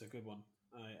 It's a good one.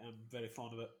 I am very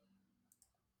fond of it.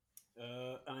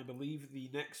 And I believe the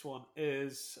next one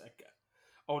is.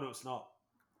 Oh no, it's not.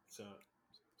 So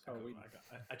Halloween.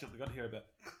 I jumped the gun here a bit.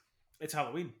 It's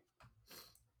Halloween.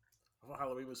 I thought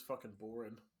Halloween was fucking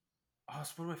boring. Oh,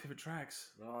 it's one of my favorite tracks.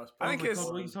 No, it's I think Oh my it's-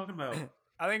 God, what are you talking about?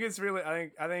 I think it's really.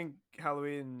 I think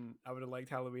Halloween. I would have liked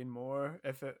Halloween more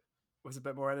if it was a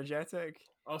bit more energetic.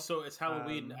 also it's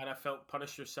Halloween, Um, and I felt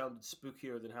Punisher sounded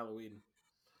spookier than Halloween.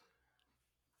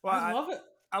 Well, I love it.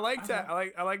 I liked I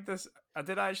it. I like this. I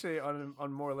did actually on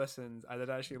more listens. I did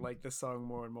actually like this song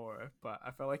more and more, but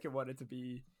I felt like it wanted to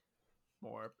be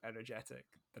more energetic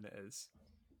than it is.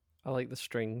 I like the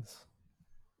strings.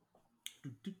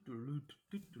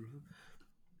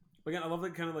 But again, I love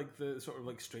that kind of like the sort of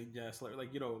like strange ass,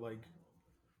 like you know, like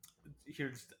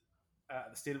hearing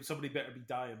at the stadium somebody better be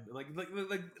dying, like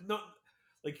not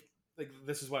like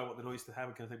this is why I want the noise to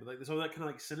happen kind of thing. But like there's all that kind of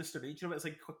like sinister nature of it. It's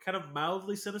like kind of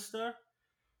mildly sinister,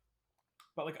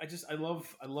 but like I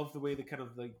love the way the kind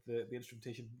of like the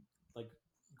instrumentation like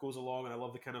goes along, and I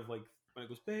love the kind of like when it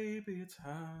goes, baby, it's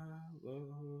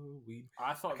Halloween.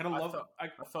 I thought I kind of love. I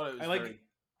thought it was I like- very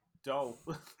dull.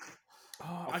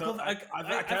 Oh, I feel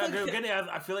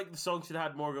like the song should have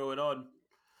had more going on.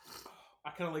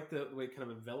 I kind of like the way it kind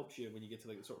of envelops you when you get to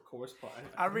like the sort of chorus part.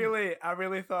 I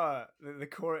really thought the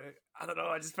chorus. I don't know.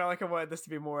 I just felt like I wanted this to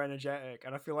be more energetic,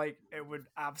 and I feel like it would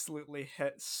absolutely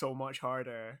hit so much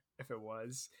harder if it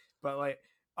was. But like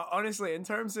honestly, in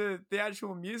terms of the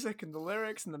actual music and the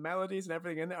lyrics and the melodies and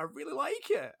everything in it, I really like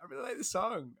it. I really like the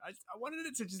song. I wanted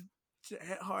it to just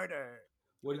hit harder.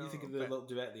 What did you think of the but- little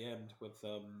duet at the end with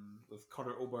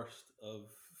Connor Oberst of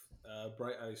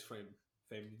Bright Eyes fame?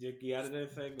 Did you added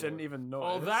anything? Didn't even know.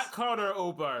 Oh, that Connor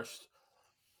Oberst.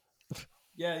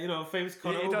 Yeah, you know, famous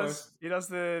Connor he Oberst. does. He does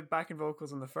the backing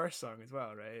vocals on the first song as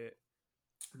well, right?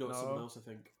 No, it's No. someone else, I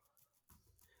think.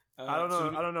 I don't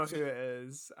know. so- I don't know who it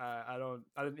is.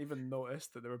 I didn't even notice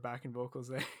that there were backing vocals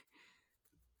there.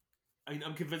 I mean,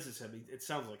 I'm convinced it's him. It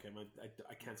sounds like him.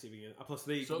 I can't see him again. Plus,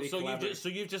 they So collaborate.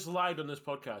 you've just lied on this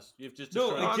podcast. You've just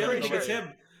No, destroyed- like, I'm genuinely, pretty it's sure.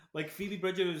 him. Like Phoebe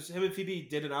Bridgers, him and Phoebe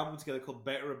did an album together called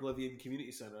Better Oblivion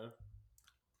Community Center.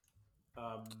 Do you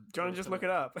want to just look it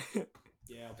up?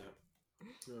 Yeah, I'll do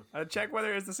it. I'll check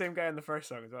whether it's the same guy in the first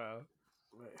song as well.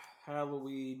 Right.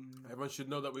 Halloween. Everyone should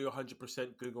know that we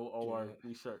 100% Google all our Yeah.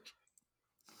 research.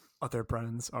 Other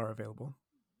brands are available.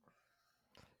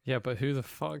 Yeah, but who the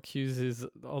fuck uses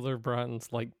other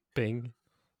brands like Bing?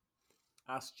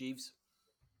 Ask Jeeves.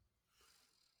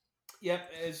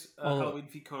 Yep, it is Oh. Halloween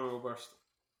feat Conor Oberst.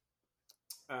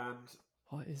 And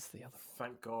What is the other?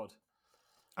 Thank God.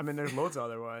 I mean, there's loads of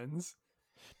other ones.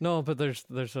 No, but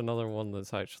there's another one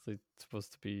that's actually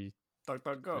supposed to be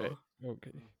DuckDuckGo.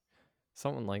 okay,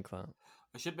 something like that.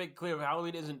 I should make clear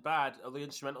Halloween isn't bad. All the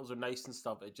instrumentals are nice and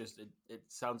stuff. It just it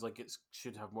sounds like it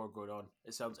should have more going on.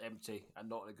 It sounds empty and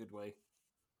not in a good way.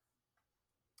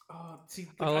 see,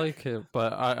 I like it,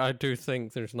 but I do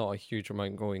think there's not a huge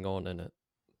amount going on in it.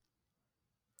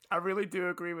 I really do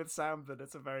agree with Sam that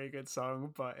it's a very good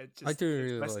song, but it just I do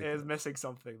really it's like it is it. missing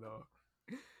something though.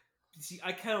 See,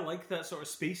 I kind of like that sort of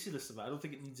spaciness of it. I don't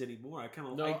think it needs any more. I kind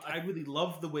of, No, I really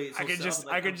love the way it's. I all could set just up,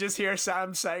 like, I could just hear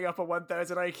Sam setting up a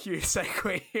 1000 IQ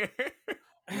segue here.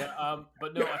 Yeah,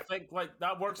 but no, I think like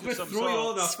that works I'm with gonna some throw you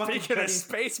all in songs. a fucking Speaking of Chinese.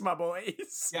 space, my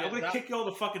boys. Yeah, I'm Yeah, gonna that- kick you all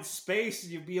into fucking space,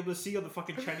 and you'll be able to see all the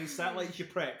fucking Chinese satellites, you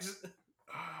pricks.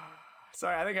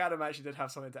 Sorry, I think Adam actually did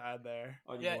have something to add there.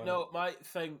 Oh, you Yeah, know, no, my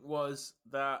thing was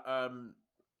that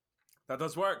that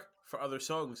does work for other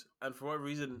songs, and for whatever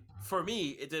reason, for me,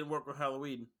 it didn't work with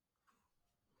Halloween.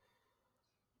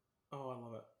 Oh, I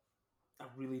love it. I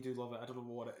really do love it. I don't know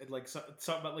what it like. Something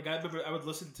about like I remember I would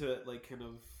listen to it like kind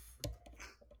of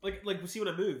like see when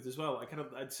I moved as well.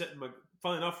 I'd sit in my.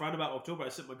 Funny enough, around about October,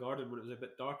 I'd sit in my garden when it was a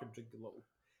bit dark and have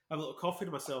a little coffee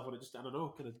to myself, and it just I don't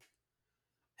know, kind of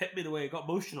hit me in a way. It got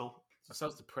emotional. That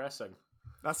sounds depressing.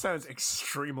 That sounds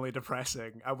extremely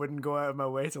depressing. I wouldn't go out of my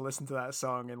way to listen to that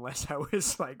song unless I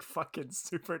was like fucking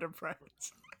super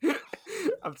depressed.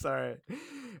 I'm sorry.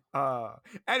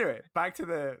 Anyway, back to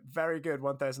the very good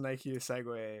 1000 IQ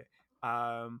segue.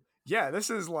 Yeah, this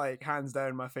is like hands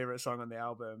down my favorite song on the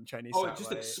album, Chinese Oh, it just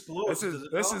Satellite. explodes. does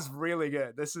it This not? is really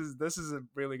good. This is a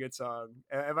really good song.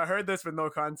 If I heard this with no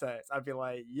context, I'd be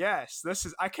like, yes, this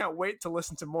is. I can't wait to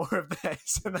listen to more of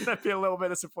this, and then I'd be a little bit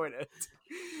disappointed.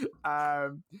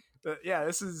 But yeah,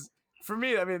 this is for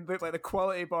me. I mean, like the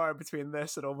quality bar between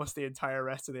this and almost the entire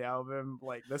rest of the album.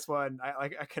 Like this one, I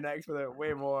connect with it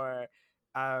way more.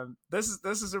 This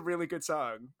is a really good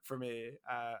song for me.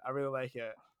 I really like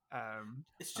it.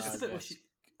 It's just that yes.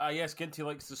 Yes, Ginty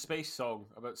likes the space song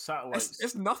about satellites.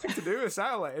 It's nothing to do with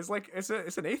Satellite. It's like it's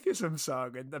an atheism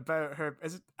song and about her.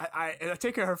 Is it, I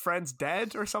take it her friend's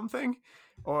dead or something,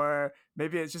 or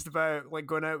maybe it's just about like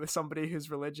going out with somebody who's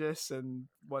religious and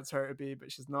wants her to be,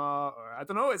 but she's not. Or I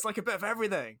don't know. It's like a bit of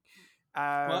everything.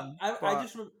 Well, I but-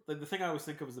 just remember, like the thing I always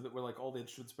think of is the bit where like all the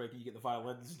instruments break and you get the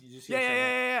violins and you just yeah, hear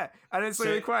yeah, and it's So-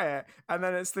 really quiet, and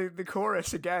then it's the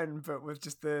chorus again, but with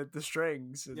just the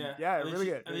strings. And yeah, and then really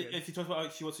she- good. And Really then good. if you talk about how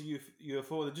she wants a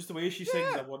UFO, then just the way she sings,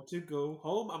 Yeah. "I want to go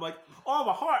home," I'm like, oh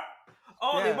my heart,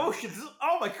 oh the Yeah. emotions,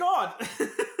 oh my god.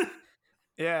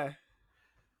 Yeah,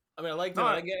 I mean, I like No, that.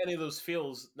 I I- didn't get any of those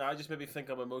feels. Now I just made me think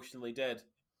I'm emotionally dead.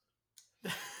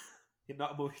 You're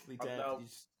not emotionally I'm dead. now you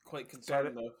just- quite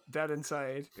concerned though. dead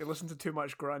inside. He listened to too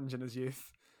much grunge in his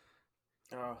youth.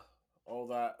 All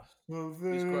that. Oh.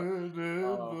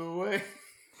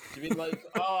 Do you mean like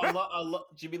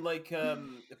do you mean like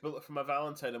Bullet for My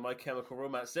Valentine and My Chemical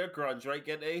Romance? They're grunge, right?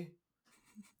 Ginty?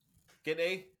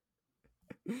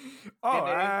 Oh,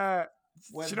 Maybe.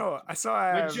 When- you know, I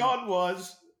saw When John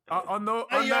was on a on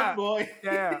young that. boy.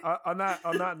 Yeah, on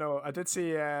that note, I did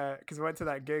see because I went to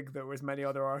that gig that was many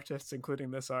other artists,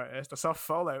 including this artist. I saw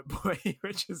Fallout Boy,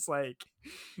 which is like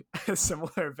a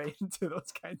similar vein to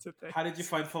those kinds of things. How did you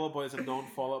find Fall Out Boy as a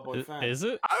non-Fall Out Boy fan? Is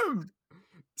it?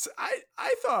 So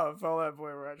I thought Fall Out Boy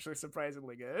were actually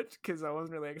surprisingly good because I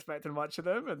wasn't really expecting much of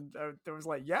them, and there was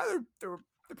like, yeah, they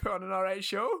put on an alright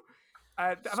show.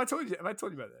 Have I told you about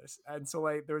this? And so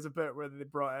like there was a bit where they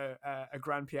brought out a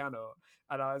grand piano,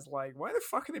 and I was like, why the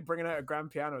fuck are they bringing out a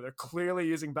grand piano? They're clearly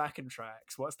using backing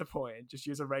tracks. What's the point? Just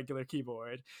use a regular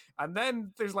keyboard. And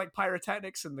then there's like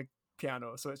pyrotechnics in the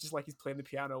piano, so it's just like he's playing the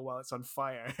piano while it's on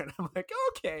fire. And I'm like,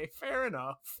 okay, fair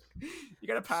enough. You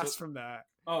gotta pass So- from that.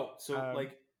 Oh, so Um,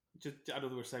 just I know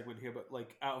we're segmenting here, but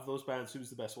like out of those bands, who's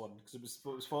the best one? Because it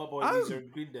was Fall Out Boy, Oh, Weezer,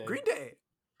 and Green Day. Green Day.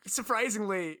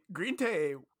 surprisingly, Green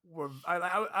Day were.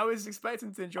 I was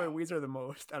expecting to enjoy Weezer the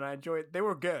most, and I enjoyed. They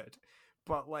were good,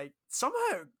 but like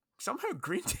somehow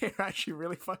Green Day are actually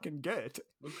really fucking good.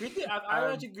 Well, Green Day, I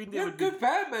imagine Green Day They're would good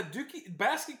band, man.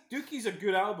 Dookie's a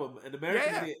good album, and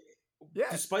American Yeah. Idiot,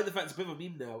 Yeah. despite the fact it's a bit of a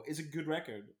meme now, is a good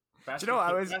record. Do you know,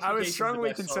 I was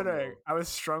strongly considering. I was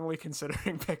strongly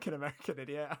considering picking American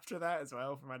Idiot after that as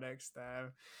well for my next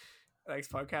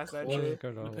podcast entry.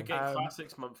 Good We album. could get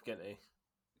classics month, Ginty.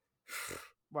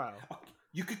 Wow.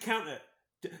 You could count it.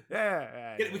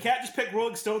 Yeah. We can't just pick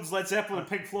Rolling Stones, Led Zeppelin, and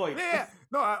Pink Floyd. Yeah.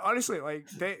 No, honestly, like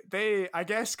they, I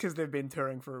guess because they've been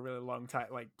touring for a really long time,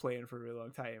 like playing for a really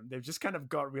long time, they've just kind of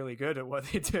got really good at what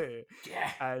they do.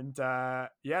 Yeah. And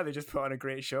they just put on a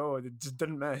great show. They just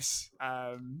didn't miss.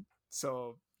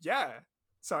 So yeah.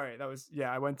 Sorry, that was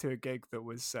I went to a gig that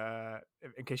was,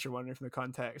 in case you're wondering from the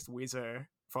context, Weezer,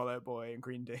 Fall Out Boy, and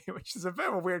Green Day, which is a bit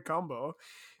of a weird combo.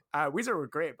 Weezer were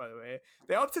great, by the way.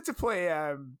 They opted to play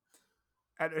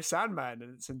Enter Sandman in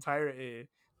its entirety,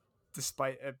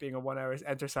 despite it being a 1 hour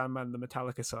Enter Sandman, the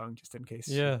Metallica song, just in case.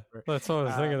 Yeah, that's what I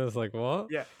was thinking. It's like, what?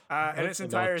 Yeah, in its That's an odd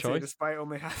entirety, choice. despite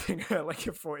only having like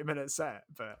a 40-minute set.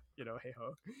 But hey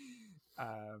ho.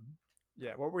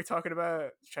 What were we talking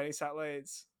about? Chinese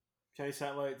satellites. Chinese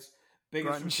Satellites, big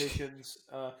Grunge. instrumentations,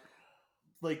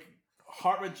 like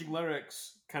heart-wrenching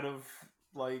lyrics, kind of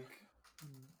like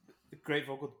great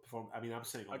vocal performance. I mean, I'm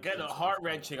saying Again, heart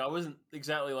wrenching. I wasn't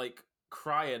exactly like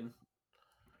crying.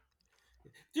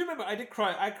 Do you remember? I did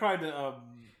cry. I cried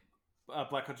at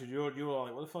Black Country Road. You were all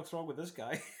like, "What the fuck's wrong with this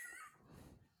guy?"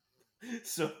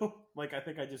 So, like, I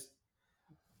think I just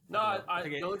No, I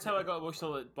think the only time I got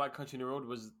emotional at Black Country New Road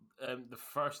was the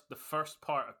first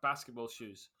part of Basketball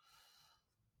Shoes.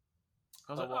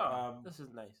 I was like, this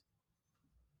is nice.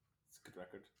 It's a good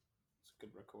record. It's a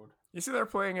good record. You see, they're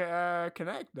playing at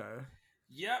Connect now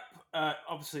Yep.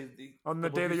 Obviously, on the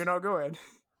day that you're not going.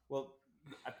 Well,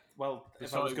 They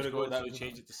if I was going to go, that so would they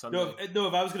changed it to Sunday. no.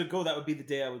 If I was going to go, that would be the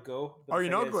day I would go. But Are the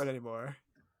you thing not is, going anymore?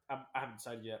 I haven't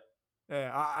decided yet.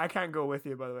 Yeah, I can't go with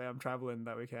you. By the way, I'm traveling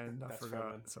that weekend. I That's forgot. fair,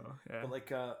 man. So yeah. But like,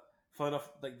 fun enough,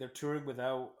 like they're touring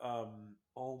without.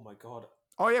 Oh my god.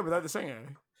 Oh yeah, without the singer.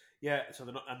 Yeah. So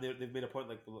they're not, and they've made a point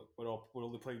like we're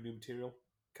only playing new material,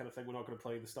 kind of thing. We're not going to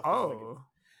play the stuff. that's like- Oh.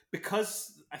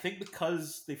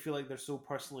 because they feel like they're so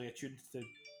personally attuned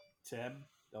to him,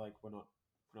 they're like, we're not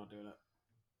doing it.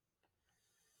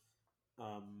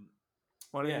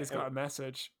 One of yeah, you's got a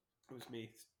message. It was me.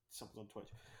 Something on Twitch.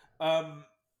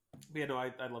 But yeah, no, I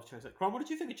love Chinese Satellite. Crom, what did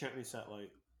you think of Chinese Satellite?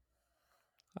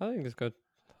 I think it's good.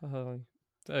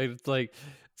 I like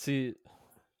see.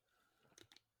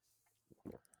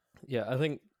 Yeah, I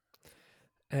think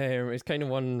it's kind of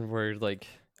one where like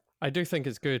I do think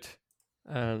it's good,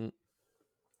 and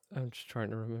I'm just trying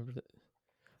to remember it.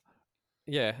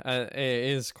 Yeah, it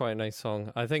is quite a nice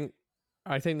song. I think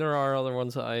there are other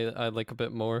ones that I like a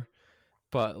bit more,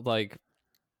 but like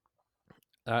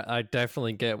I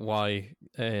definitely get why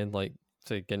and like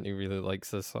say Ginty really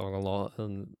likes this song a lot,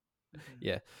 and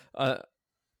yeah, I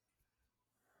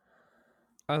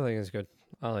think it's good.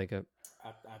 I like it. I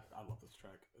love this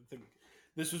track. I think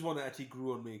this was one that actually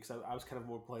grew on me because I was kind of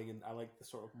more playing, and I like the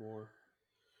sort of more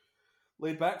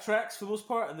laid back tracks for the most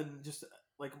part, and then just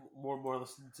like more and more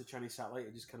listening to Chinese Satellite,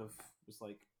 it just kind of was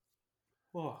like,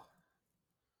 oh,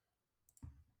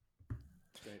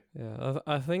 it's great. Yeah,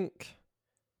 I think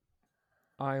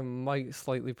I might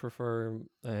slightly prefer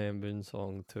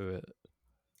Moonsong to it.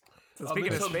 So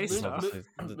speaking of space stuff,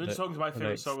 Obviously, Moonsong's my favorite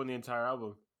next- song on the entire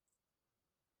album.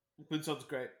 Moonsong's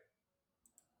great.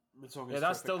 Moonsong is Yeah,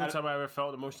 that's terrific. still the time I ever felt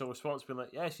an emotional response, being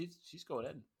like, yeah, she's going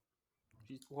in.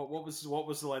 What was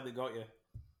the line that got you?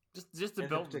 Just the Yeah,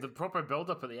 build, the- the proper build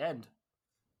up at the end.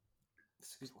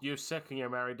 You're sick and you're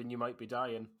married and you might be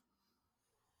dying.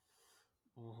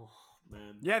 Oh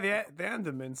man. yeah, the end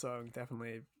of Moon Song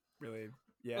definitely really.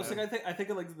 Yeah, It's like I think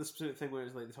of like the specific thing where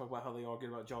it's like they talk about how they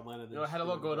argued about John Lennon. You know, it had a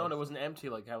lot going on. It wasn't empty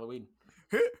like Halloween.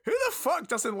 who the fuck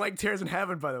doesn't like Tears in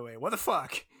Heaven? By the way, what the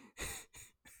fuck?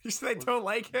 Just they don't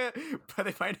like it, but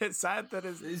they find it sad that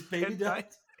His baby kid died.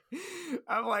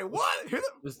 I'm like, what?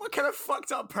 What kind of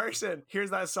fucked up person hears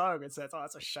that song and says, "Oh,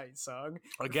 that's a shite song"?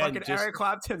 Again, fucking just Eric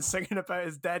Clapton singing about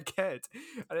his dead kid,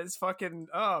 and it's fucking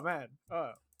oh man,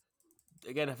 oh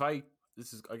again,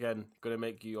 this is again going to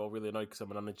make you all really annoyed because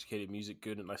I'm an uneducated music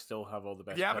good and I still have all the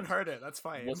best. if you haven't picks. heard it, that's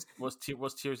fine. What's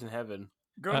Tears in Heaven?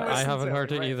 Go I listen haven't to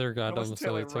heard it right- either, go Adam, listen to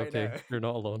so it it's right okay. now. You're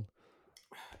not alone.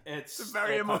 It's It's a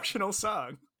very emotional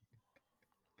song.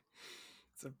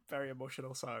 It's a very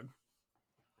emotional song.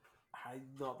 I'm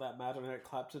not that mad on Eric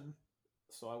Clapton,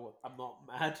 so I'm not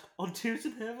mad on Tears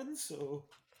in Heaven. So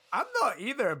I'm not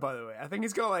either, by the way. I think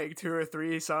he's got like 2 or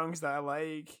 3 songs that I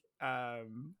like. Tears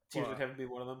but- of Heaven being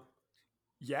one of them.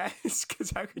 Yes,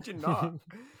 because how could you not? I'm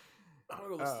gonna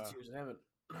go listen to Tears in Heaven.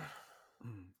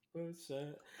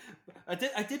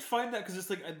 I did find that because it's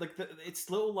like it's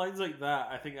little lines like that.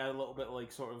 I think I a little bit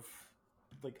like sort of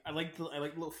like I like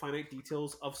little finite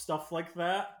details of stuff like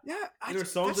that. Yeah, There are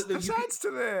songs that this you could- adds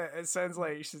to the. It sounds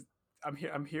like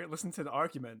I'm here. Listen to the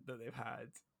argument that they've had.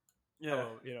 Yeah,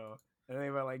 Oh, you know, and they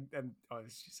were like, and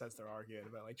she says they're arguing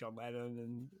about like John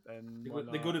Lennon and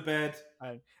they go to bed.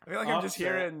 And I feel like I'm just upset.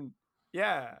 hearing,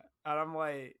 yeah, and I'm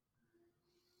like,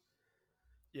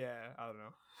 yeah, I don't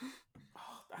know.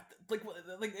 Oh,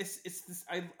 like it's this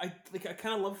I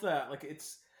kind of love that. Like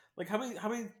it's like how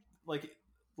many like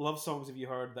love songs have you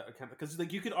heard that are kind of, because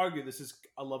like you could argue this is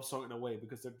a love song in a way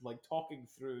because they're like talking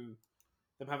through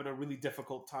them having a really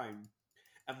difficult time,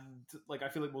 and like I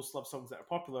feel like most love songs that are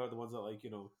popular are the ones that like, you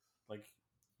know, like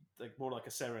more like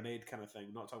a serenade kind of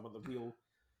thing, not talking about the real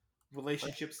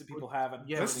relationships that people have. And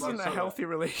Yeah, This love isn't a song. healthy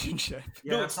relationship.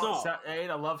 Yeah, No, it's it's not. It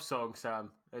ain't a love song, Sam.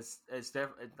 It's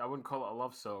I wouldn't call it a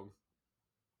love song.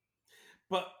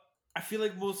 But I feel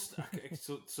like most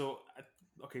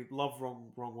okay, love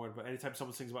wrong word, but anytime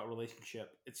someone sings about a relationship,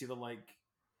 it's either like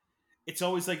it's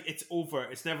always like it's over.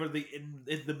 It's never the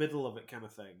in the middle of it kind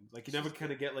of thing. Like you never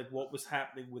kind of get like what was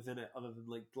happening within it, other than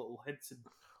like little hints and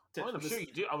tips. Well, I'm But sure this-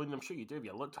 you do. I mean, I'm sure you do if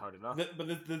you looked hard enough.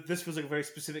 This was like a very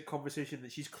specific conversation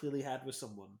that she's clearly had with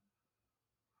someone.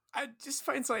 I just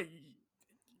find like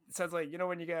it sounds like, you know,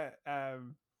 when you get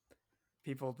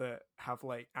people that have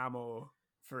like ammo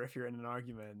for if you're in an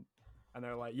argument, and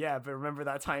they're like, yeah, but remember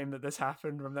that time that this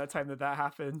happened? Remember that time that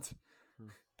happened?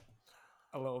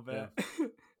 A little bit.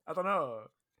 I don't know.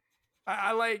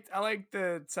 I liked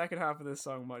the second half of this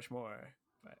song much more,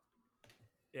 but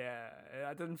yeah,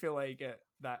 I didn't feel like it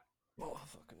that.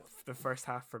 The first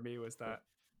half for me was that.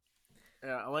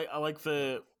 Yeah, I like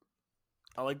the.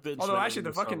 Although instrumental actually, in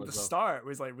the song fucking as the well. start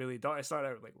was like really dark. It started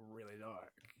out like really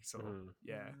dark. So Mhm.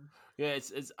 yeah, Yeah,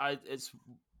 it's I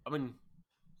mean,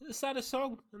 it's the saddest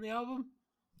song in the album.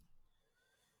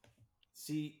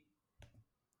 See,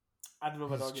 I don't know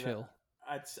if I'd It's argue chill.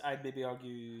 that. I'd maybe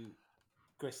argue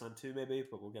Graceland 2 maybe,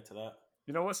 but we'll get to that.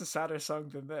 you know what's a sadder song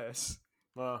than this?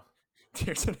 Well,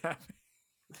 Tears in Heaven.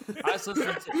 I just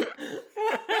listened to,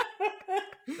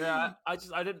 yeah,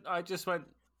 I just went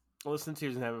listened to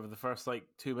Tears in Heaven for the first like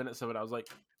 2 minutes of it. I was like,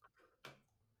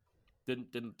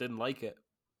 didn't like it.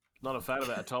 Not a fan of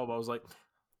it at all. But I was like,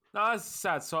 no, that's a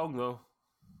sad song though.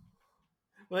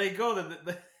 Well, there you go.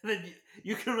 Then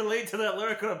you can relate to that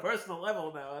lyric on a personal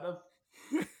level now, Adam.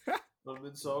 Not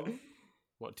Moonsong.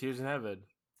 What, Tears in Heaven?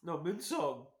 No,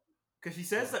 Moonsong. Because she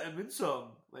says that in Moonsong.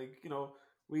 Like, you know,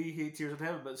 we hate Tears in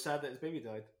Heaven, but it's sad that his baby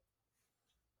died.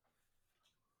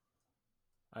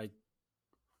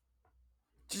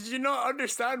 Did you not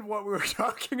understand what we were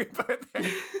talking about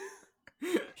there?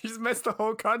 You just missed the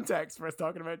whole context for us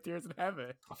talking about Tears in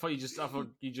Heaven. I thought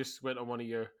you just went on one of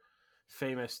your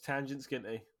famous tangents,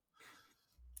 Ginty.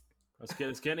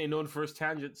 It's Ginty known for his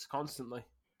tangents constantly.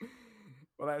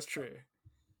 Well, that's true.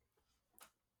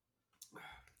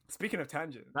 Speaking of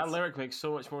tangents, That lyric makes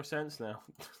so much more sense now.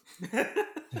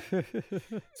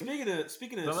 Speaking of Unless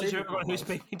you Savior remember whose Complex-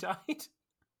 baby died.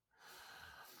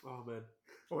 Oh man.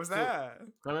 what was that?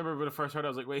 I remember when I first heard it, I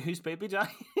was like, wait, whose baby died?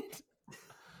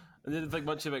 I didn't think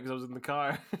much of it because I was in the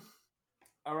car.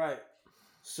 All right.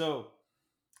 So,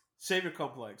 Savior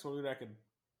Complex. What do we reckon?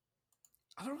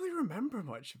 I don't really remember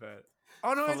much of it.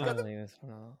 Oh no, it's Follow got the, like this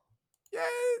one out. yeah,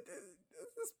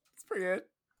 it's pretty good.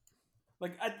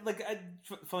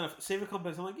 Funny enough, Savior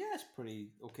Complex. I'm like, yeah, it's pretty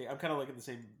okay. I'm kind of like in the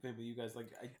same thing with you guys.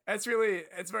 Like,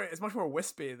 It's much more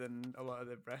wispy than a lot of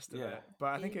the rest of Yeah. it. But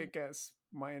I think it gets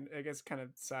kind of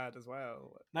sad as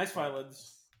well. nice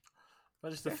violins.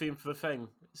 That's just the theme for the thing.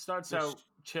 It starts Yes. out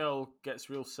chill,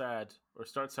 gets real sad, or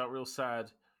starts out real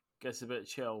sad, gets a bit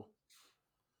chill.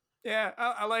 Yeah,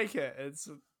 I like it. It's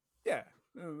yeah.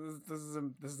 This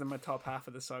is in my top half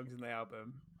of the songs in the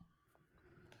album.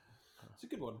 It's a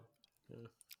good one.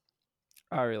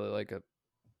 I really like it.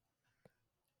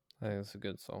 I think it's a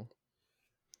good song.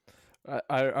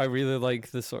 I really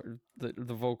like the sort of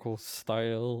the vocal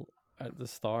style at the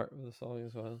start of the song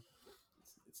as well.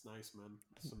 It's nice, man.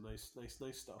 Some nice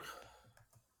stuff.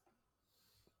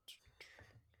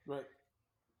 Right.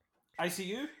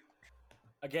 ICU?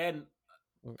 Again,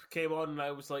 came on and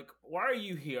I was like, why are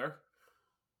you here?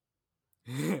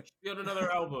 You Be on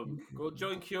another album. Go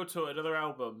join Kyoto, another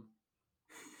album.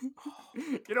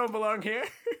 don't belong here.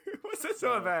 What's this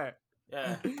all No. about?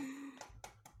 Yeah.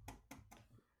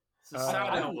 It's a Uh, sad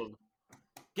I- album.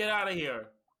 Get out of here.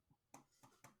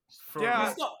 Just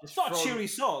Yeah. It's not a cheery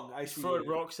song. I He's see. throwing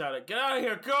rocks at it. Get out of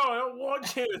here, go! I don't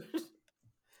want you.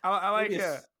 I like Maybe it.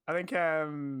 it's- I think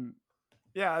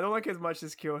yeah, I don't like it as much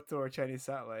as Kyoto or Chinese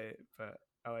Satellite, but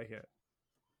I like it.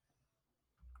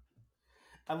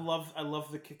 I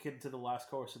love the kick into the last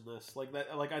chorus in this. Like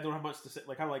that. Like I don't have much to say.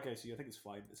 Like I like ICU. I think it's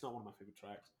fine. It's not one of my favorite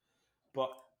tracks,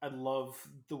 but I love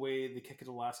the way they kick into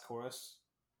the last chorus,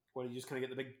 where you just kind of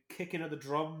get the big kick into the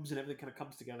drums and everything kind of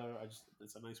comes together.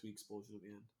 It's a nice wee explosion at the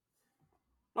end.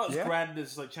 Not as Yeah. grand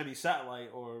as like Chinese Satellite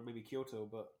or maybe Kyoto,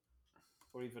 but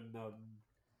or even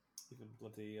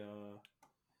bloody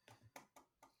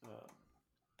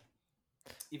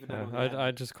even Yeah, Down on the I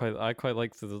End. just I quite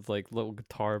like the like little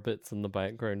guitar bits in the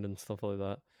background and stuff like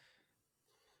that.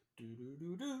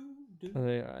 Do-do-do-do-do.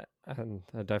 And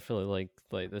I definitely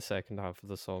like the second half of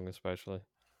the song especially.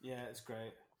 Yeah, it's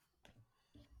great.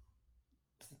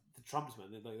 The drums, man,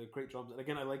 they're great drums. And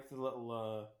again, I like the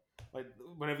little like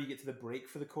whenever you get to the break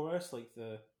for the chorus, like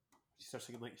she starts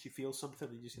singing like she feels something,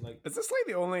 and you see like Is this like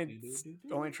the only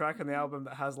do-do-do-do. track on the album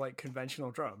that has like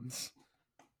conventional drums?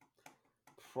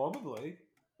 Probably.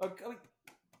 Like, I mean,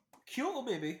 Kyoto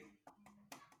maybe.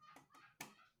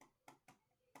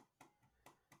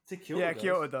 Say Kyoto. Yeah, does.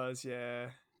 Kyoto does. Yeah.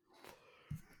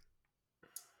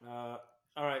 All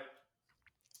right.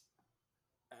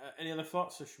 Any other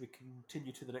thoughts, or should we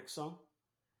continue to the next song?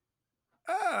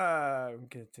 We'll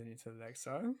continue to the next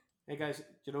song. Hey guys, do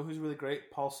you know who's really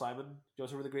great? Paul Simon. Do you know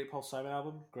what's a really great Paul Simon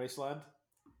album? Graceland.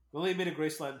 If only made a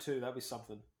Graceland 2, that'd be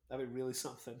something. That'd be really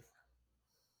something.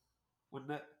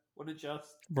 Wouldn't it? Wouldn't it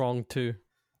just? Wrong too.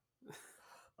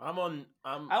 I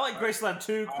like Graceland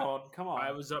 2, Claude. Come on.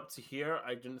 I was up to here.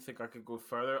 I didn't think I could go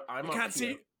further. I'm They up can't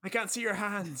here. see. They can't see your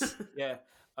hands. Yeah,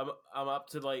 I'm up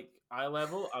to like eye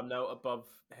level. I'm now above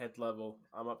head level.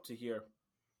 I'm up to here.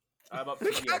 I'm up to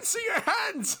They here. can't see your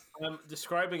hands. I'm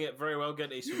describing it very well,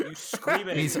 Getty. So you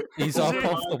screaming. He's over up my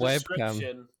off the webcam.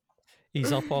 description.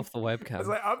 He's up off the It's webcam.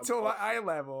 like up to eye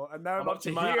level, and now I'm up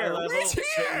to my eye here. level, Where's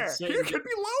here? sitting- Here could be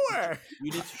lower.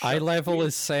 You need to Eye shut- level you-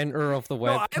 is center of the No,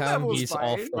 eye webcam. level's He's off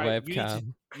fine. the Right, you need to-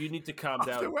 webcam. You need to calm Off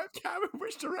the down. webcam in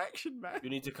which direction, man? You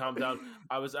need to calm down.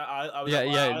 I was Yeah, at yeah,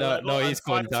 eye no, level, no, I'm he's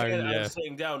going 5'10", down, and yeah. I'm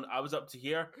sitting down. I was up to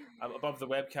here. I'm above the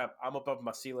webcam. I'm above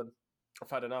my ceiling.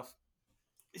 I've had enough.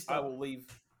 I will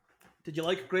leave. Did you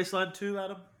like Graceland 2,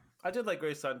 Adam? I did like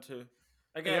Graceland too.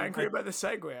 Are Again, you angry about the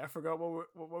segue? I forgot what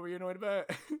were you annoyed about?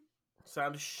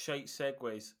 sound shite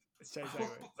segues. It's Chinese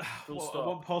segue. Full Well, I stop.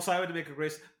 want Paul Simon to make a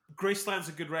Graceland's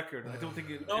a good record. I don't think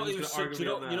No, anyone's it was so, gonna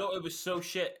argue on that. you know, it was so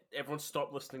shit. Everyone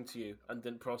stopped listening to you and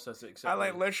didn't process it. Except I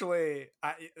like me. literally,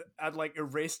 I'd like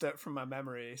erased it from my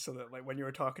memory so that like when you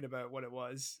were talking about what it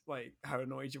was, like how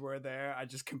annoyed you were there, I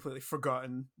just completely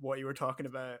forgotten what you were talking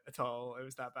about at all. It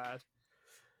was that bad.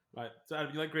 Right. So,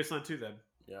 Adam, you like Graceland 2 then?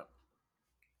 Yeah.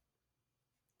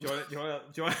 Do you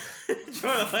want to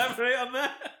elaborate on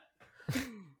that?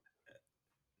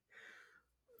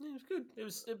 Yeah, it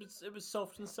was good. It was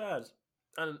soft and sad,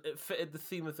 and it fitted the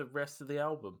theme of the rest of the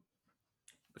album,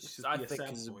 which Which is I the think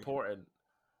sad is boy. important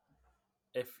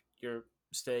if you're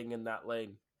staying in that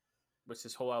lane, which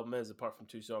this whole album is, apart from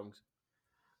 2 songs.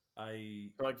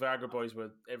 Like Viagra Boys, where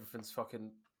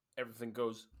everything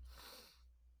goes.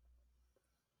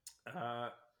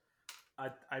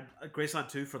 Graceland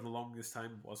 2 for the longest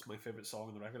time was my favorite song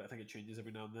on the record. I think it changes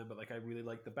every now and then, but like I really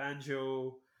like the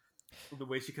banjo, the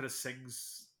way she kind of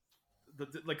sings.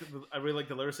 I really like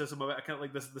the lyricism of it. I kind of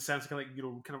like the sense of kind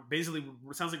of basically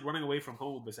it sounds like running away from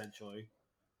home essentially.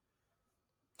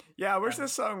 Yeah, I wish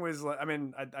this song was like. I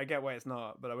mean, I get why it's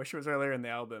not, but I wish it was earlier in the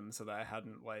album so that I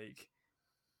hadn't like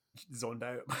zoned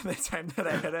out by the time that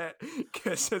I hit it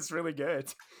because it's really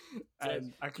good,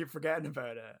 and I keep forgetting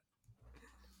about it.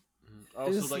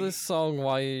 Also, Is like, this song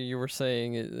why you were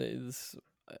saying it's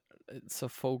a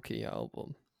folky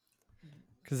album?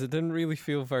 Because it didn't really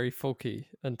feel very folky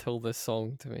until this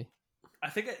song to me. I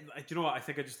think do you know what? I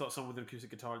think I just thought someone with an acoustic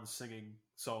guitar and singing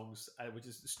songs, which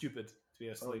is stupid to be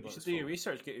honest. you should do your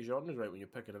research, get your genres right when you're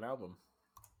picking an album.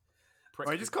 Or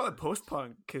I just call it post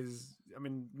punk because I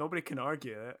mean nobody can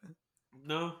argue it.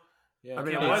 No. Yeah, I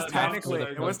mean, Yeah, it was it's technically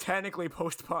absolutely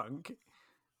post punk.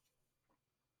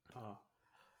 Oh.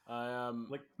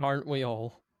 like Aren't we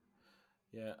all?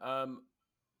 yeah.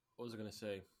 What was I gonna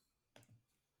say?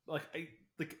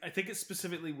 I think it's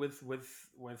specifically with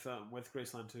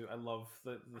Graceland 2. I love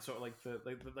the sort of like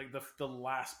the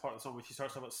last part of the song when she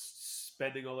starts about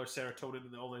spending all her serotonin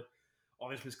and all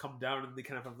this has come down and they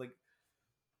kind of have like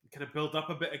kind of build up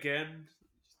a bit again.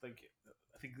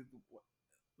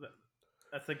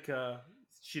 I think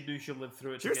she knew she'll live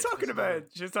through it. She was talking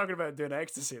about doing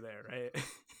ecstasy there, right?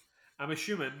 I'm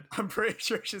assuming. I'm pretty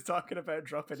sure she's talking about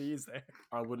dropping E's there.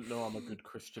 I wouldn't know. I'm a good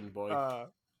Christian boy. Yeah.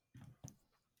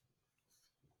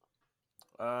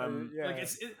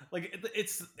 Like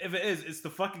it's if it is, it's the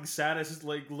fucking saddest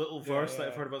like little verse that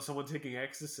I've heard about someone taking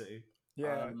ecstasy.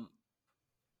 Yeah.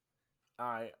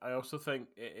 I also think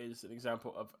it is an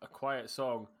example of a quiet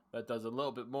song that does a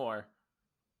little bit more,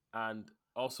 and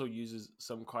also uses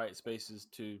some quiet spaces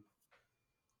to,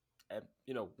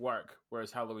 work,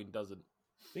 whereas Halloween doesn't.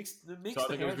 Makes So I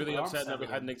think it was really upsetting that we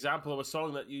had an example of a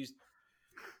song that used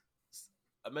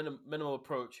a minimal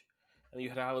approach, and you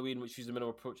had Halloween which used a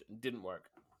minimal approach and didn't work.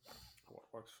 What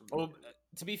works for me? Well,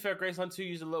 to be fair, Graceland 2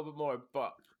 used a little bit more,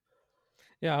 but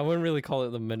Yeah, I wouldn't really call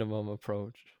it the minimum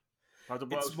approach.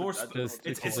 It's more. Just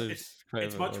because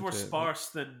It's much more sparse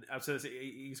than I've said.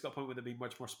 He's got a point where they'd be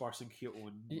much more sparse in Kyoto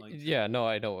and like. Yeah, no,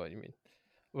 I know what you mean,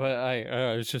 but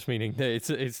I was just meaning that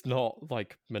it's not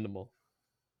like minimal,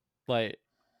 like.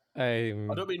 I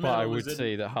don't mean but I minimal would as in-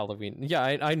 say that Halloween. Yeah,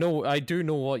 I know, I do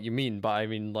know what you mean, but I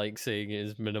mean like saying it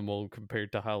is minimal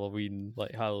compared to Halloween.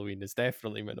 Like Halloween is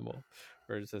definitely minimal,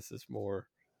 whereas this is more.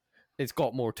 It's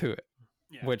got more to it,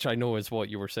 Yeah. which I know is what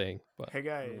you were saying. But Hey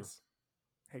guys.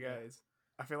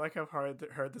 I feel like I've heard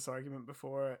this argument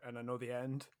before, and I know the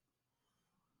end.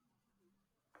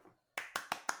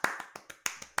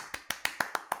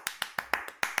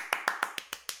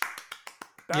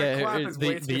 That clap is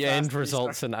way too the fast end to be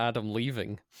results in Adam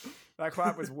leaving. That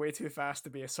clap was way too fast to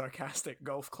be a sarcastic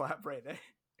golf clap right there.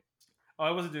 Oh,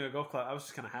 I wasn't doing a golf clap. I was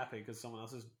just kind of happy because someone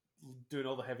else is doing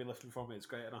all the heavy lifting for me. It's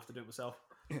great. I don't have to do it myself.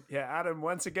 Yeah, Adam,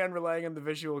 once again relying on the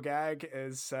visual gag,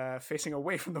 is facing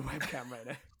away from the webcam right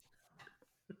now.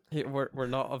 Yeah, we're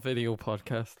not a video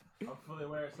podcast. I'm fully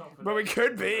aware it's not for But we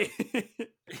could be.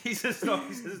 He says no.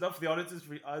 He says not for the audience. It's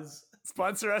for us.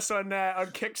 Sponsor us on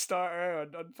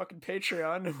Kickstarter, on fucking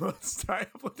Patreon, and we'll start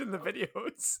uploading the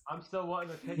videos. I'm still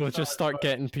wanting to We'll just start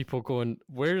getting people going.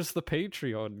 Where's the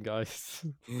Patreon, guys?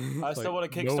 I still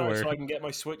want to Kickstarter nowhere. so I can get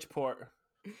my Switch port.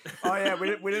 Oh yeah,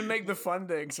 we didn't make the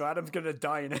funding, so Adam's gonna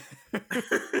die now.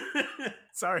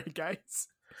 Sorry, guys.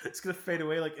 It's gonna fade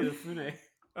away like Inafune.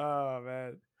 Oh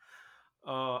man.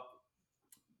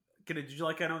 Did you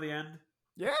like I Know the End?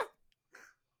 Yeah.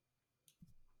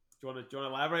 Do you want to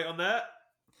elaborate on that?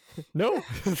 No.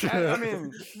 I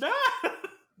mean,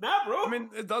 nah, bro. I mean,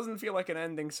 it doesn't feel like an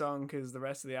ending song because the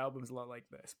rest of the album's a lot like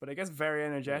this, but it gets very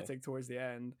energetic towards the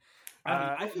end.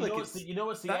 I feel like it's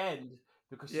the that- end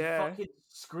because she Yeah. fucking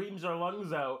screams her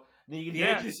lungs out. And you can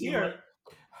Yeah, hear just hear it.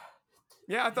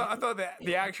 Yeah, I thought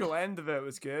the actual end of it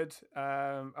was good.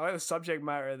 I like the subject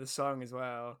matter of the song as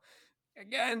well.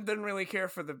 Again, didn't really care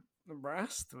for the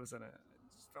rest was in it.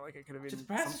 I just felt like it could have been. Just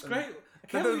brass is something- great. I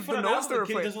can't The- believe the notes they were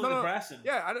playing- doesn't no, like the no, brass in.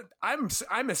 Yeah,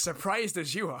 I'm as surprised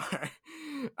as you are.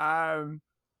 I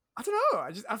don't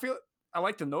know. I feel I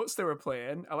like the notes they were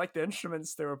playing. I like the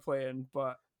instruments they were playing,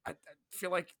 but I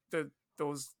feel like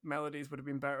those melodies would have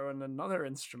been better on another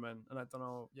instrument. And I don't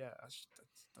know. Yeah, I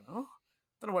don't know.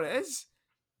 Don't know what it is.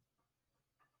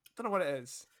 Don't know what it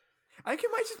is. I think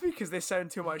it might just be because they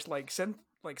sound too much like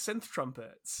synth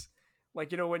trumpets.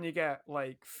 Like, you know, when you get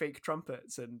like fake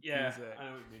trumpets and Yeah, music. I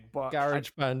know what you mean. But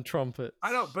Garage band trumpet.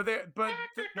 I know, but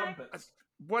Trumpets.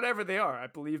 whatever they are, I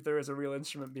believe there is a real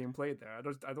instrument being played there. I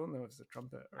don't know if it's a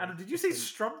trumpet. Or Adam, did you say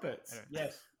strumpets? Anyway.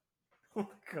 Yes. Oh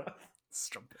my god.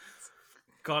 Strumpets.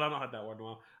 God, I've not had that word in a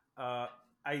while.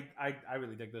 I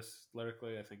really dig this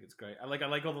lyrically. I think it's great. I like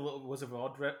all the little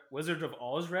Wizard of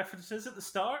Oz references at the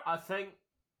start. I think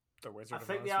The Wizard I of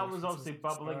think Oz the album's references obviously at the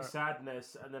bubbling start.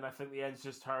 sadness, and then I think the end's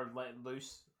just her letting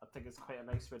loose. I think it's quite a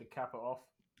nice way to cap it off.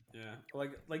 Yeah,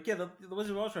 the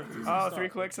Wizard of Oz references. Oh, at the 3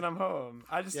 start. clicks and I'm home.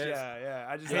 I just Yeah,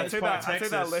 I just yeah, I it's took part that of I took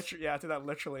that Texas. literally I took that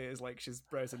literally as like she's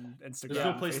browsing Instagram, There's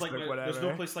no place Facebook, like my, whatever. there's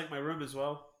no place like my room as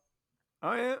well.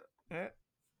 Oh yeah.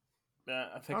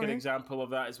 I think an Okay. example of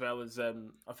that as well is I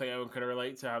think everyone can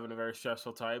relate to having a very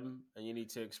stressful time and you need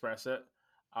to express it.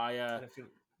 I feel,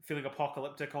 feeling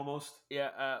apocalyptic almost.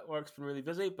 Work's been really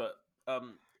busy, but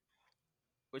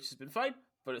which has been fine,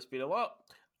 but it's been a lot.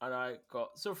 And I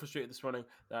got so frustrated this morning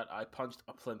that I punched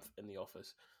a plinth in the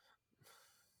office.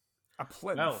 A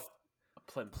plinth. Well,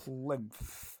 A plinth.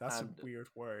 Plinth. That's And- a weird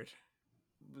word.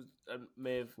 And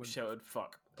may have shouted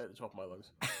 "fuck" at the top of my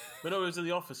lungs. But no, it was in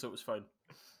the office, so it was fine.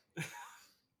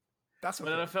 That's But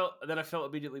then okay. I felt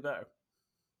immediately better.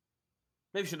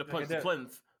 Maybe shouldn't have Like I punched the did.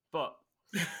 plinth, but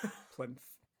Plinth.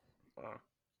 uh,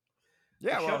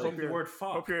 Yeah, well, shouting the word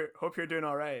fuck. hope you're doing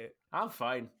all right. I'm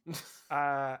fine.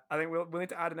 I think we'll need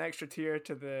to add an extra tier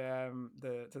to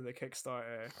the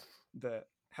Kickstarter that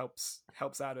helps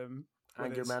Adam with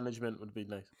Anger his- management would be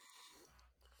nice.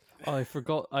 Oh,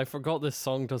 I forgot this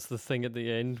song does the thing at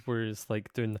the end where it's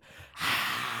like doing the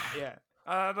Yeah.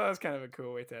 That was kind of a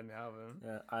cool way to end the album.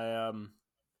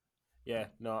 Yeah,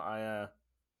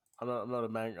 I'm not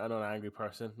an angry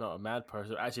person, not a mad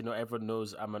person. Actually, no, everyone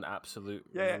knows I'm an absolute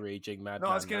raging madman.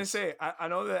 No, I was going to say, I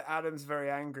know that Adam's very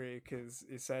angry because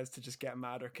he says to just get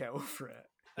mad or get over it.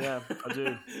 Yeah, I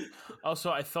do. Also,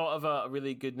 I thought of a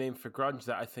really good name for grunge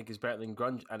that I think is better than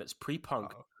grunge, and it's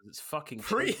pre-punk. It's fucking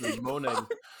children moaning.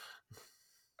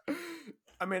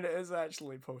 I mean, it is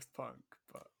actually post-punk,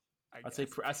 but I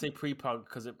say pre-punk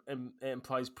because it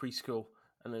implies preschool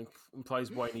and then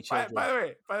implies whiny children. By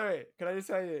the way, can I just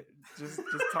tell you, just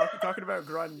talking about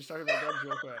grunge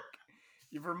real quick.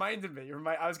 You've reminded me.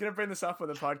 I was going to bring this up on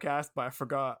the podcast, but I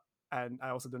forgot. And I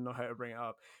also didn't know how to bring it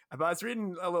up. But I was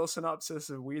reading a little synopsis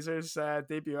of Weezer's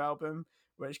debut album,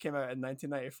 which came out in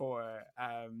 1994.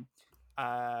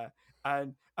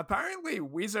 And apparently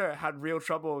Weezer had real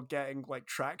trouble getting like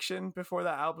traction before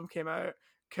that album came out.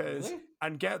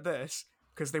 And get this,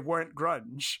 because they weren't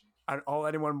grunge, and all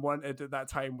anyone wanted at that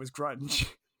time was grunge.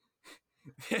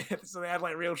 So they had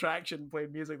like real traction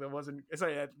playing music that wasn't.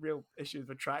 Sorry, they had real issues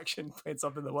with traction playing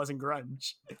something that wasn't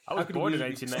grunge. I was born in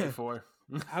 1994.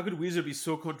 How could Weezer be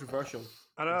so controversial?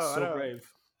 I know. Brave.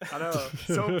 I know.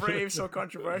 So brave, so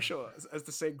controversial, as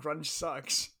to say grunge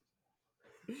sucks.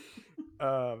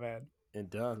 Oh, man. It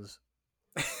does.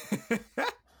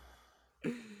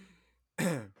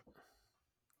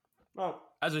 Well,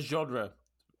 as a genre,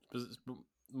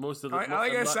 most of the... I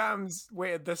guess Sam's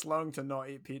waited this long to not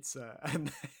eat pizza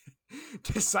and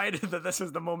decided that this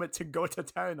was the moment to go to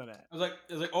town on it. I was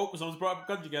like, oh, someone's brought up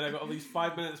grunge again. I got at least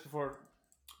 5 minutes before...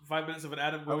 5 minutes of an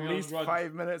Adam going at least on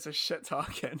 5 minutes of shit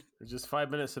talking. Just 5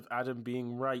 minutes of Adam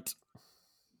being right.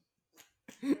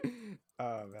 Oh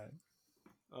man.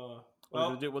 What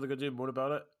are they gonna do? More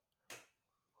about it?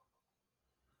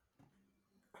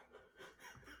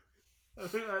 I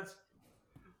think that's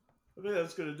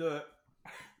gonna do it.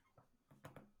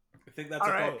 I think that's all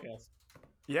a right. podcast.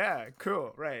 Yeah,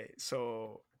 cool. Right.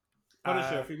 So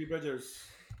Punisher, Phoebe Bridgers.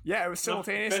 Yeah, it was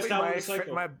simultaneously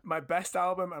my best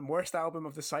album and worst album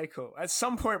of the cycle. At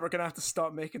some point, we're gonna have to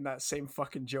stop making that same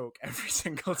fucking joke every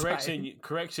single time.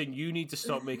 Correction. You need to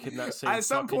stop making that same. At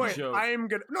some point, joke. I'm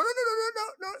gonna. No.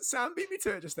 Sam beat me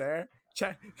to it just there.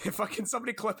 Check. Fucking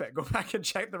somebody clip it. Go back and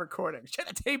check the recording. Check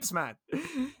the tapes, man.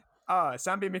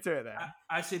 Sam beat me to it there.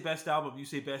 I say best album. You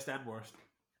say best and worst.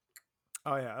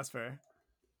 Oh yeah, that's fair.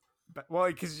 But well,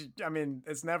 because I mean,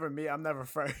 it's never me. I'm never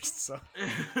first. So.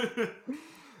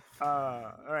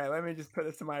 All right, let me just put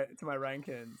this to my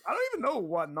rankings. I don't even know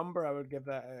what number I would give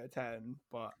that out of 10,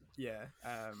 but yeah.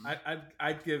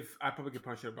 I'd probably give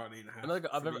Punisher about 8.5.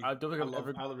 I don't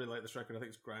think I really like this record. I think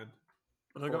it's grand.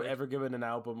 I don't think I've ever given an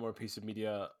album or a piece of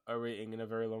media a rating in a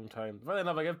very long time. Funny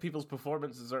enough, I give people's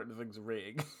performances certain things a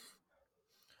rating,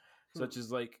 such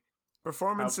as like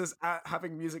performances at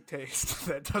having music taste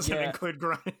that doesn't include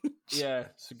grunge. Yeah,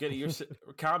 so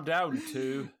calm down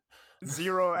to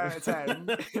 0 out of 10.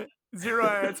 0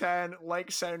 out of 10, like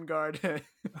Soundgarden.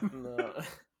 No.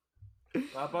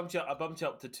 I bumped you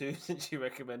up to 2 since you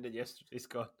recommended Yesterday's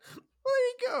Gone.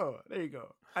 Well, there you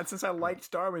go. And since I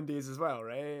liked Darwin Days as well,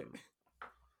 right?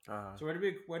 So where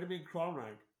do we Cron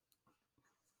rank?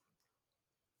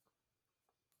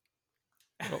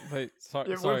 Oh, wait, sorry.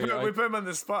 We put him on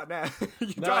the spot now.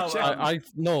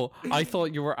 I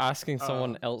thought you were asking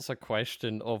someone else a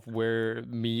question of where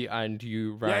me and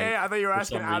you rank. Yeah. I thought you were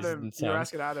asking Adam. You were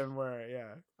asking Adam where.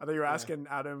 Yeah, I thought you were asking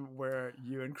Adam where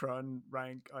you and Cron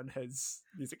rank on his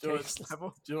music taste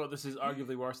level. Do you know what? This is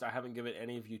arguably worse. I haven't given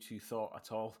any of you two thought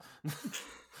at all.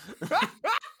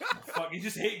 Fuck! You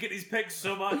just hate getting these picks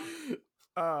so much.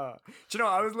 Do you know,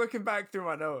 I was looking back through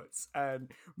my notes, and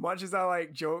much as I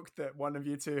like joke that one of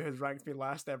you two has ranked me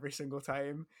last every single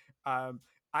time, I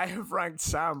have ranked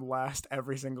Sam last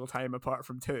every single time apart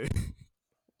from 2.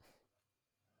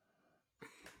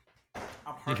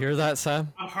 You hear that,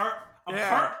 Sam? I'm hurt.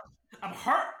 I'm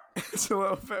hurt. It's a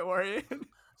little bit worrying.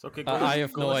 Okay, I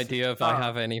have no idea if I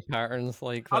have any patterns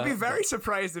like that. I'll be very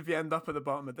surprised if you end up at the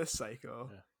bottom of this cycle.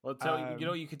 Yeah. Well, you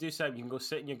know what you could do, Sam? You can go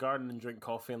sit in your garden and drink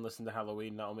coffee and listen to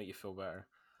Halloween. That'll make you feel better.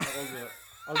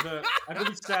 I'll do it. I'm going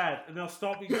to be sad, and I'll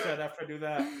stop being sad after I do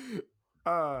that.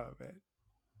 Oh, man.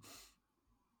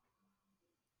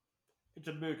 It's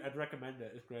a mood. I'd recommend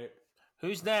it. It's great.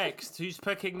 Who's next? Who's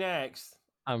picking next?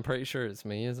 I'm pretty sure it's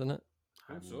me, isn't it?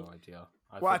 I have no idea.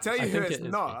 Well, I'll tell you who it's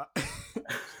not.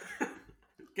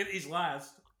 Get his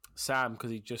last. Sam, because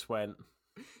he just went.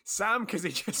 Sam, because he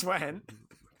just went.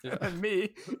 And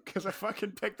me, because I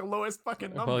fucking picked the lowest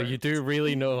fucking number. Well, you do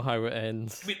really know how it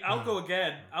ends. I mean, I'll go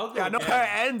again. Yeah, I know how it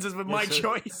ends is with my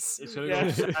choice. It's gonna Yeah. go.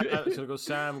 It's gonna go.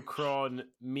 Sam, Kron,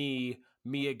 me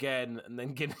again, and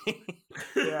then Guinea.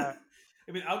 Yeah.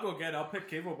 I mean, I'll go again. I'll pick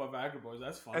Cable by Viagra Boys.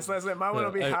 That's fine. It's like my one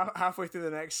will be Yeah, halfway through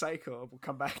the next cycle. We'll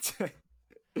come back to it.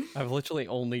 I've literally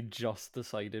only just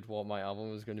decided what my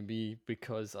album was going to be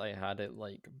because I had it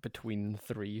like between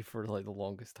 3 for like the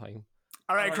longest time.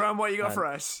 All right, Alright. Crum, what you got And for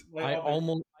us? Wait, I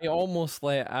I'll be- almost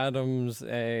let Adam's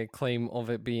claim of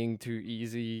it being too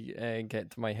easy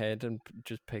get to my head and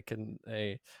just picking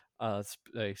a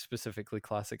specifically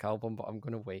classic album, but I'm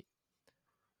gonna wait.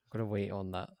 I'm gonna wait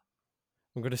on that.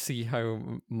 I'm gonna see how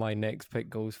my next pick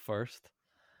goes first.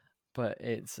 But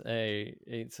it's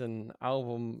an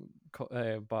album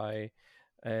by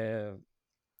a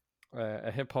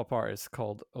hip hop artist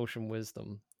called Ocean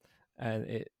Wisdom,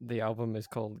 and the album is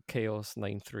called Chaos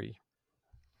 93.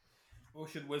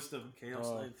 Ocean Wisdom, Chaos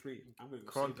Oh. 93. I'm going to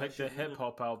go Kron save that picked a shit now. hip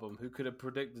hop album. Who could have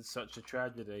predicted such a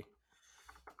tragedy?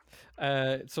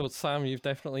 So Sam, you've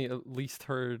definitely at least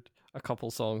heard a couple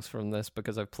songs from this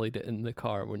because I've played it in the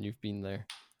car when you've been there.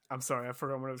 I'm sorry, I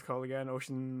forgot what it was called again.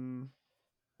 Ocean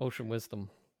Wisdom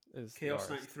is the Chaos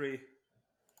artist. 93.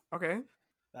 Okay.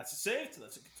 That's it saved.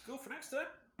 Let's go for next time.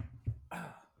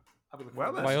 I'll be looking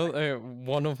Well, forward to this.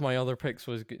 One of my other picks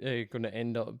was going to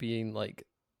end up being like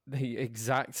the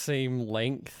exact same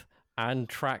length and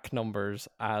track numbers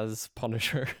as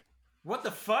Punisher. What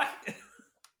the fuck?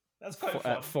 That's quite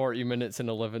fun. At 40 minutes and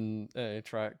 11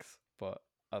 tracks, but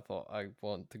I thought I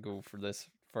want to go for this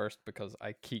first because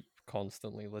I keep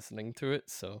constantly listening to it,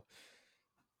 so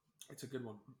It's a good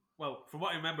one. Well, from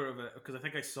what I remember of it, because I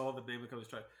think I saw the name of the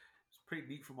track, it's pretty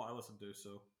neat from what I listened to,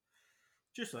 so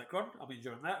just like Gordon, I'll be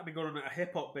enjoying that. I've been going on a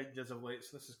hip-hop binge as of late,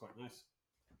 so this is quite nice.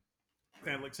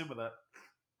 Kind of links in with that.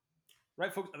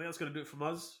 Right, folks, I think that's going to do it from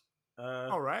us.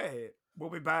 All right. We'll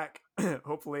be back,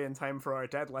 hopefully in time for our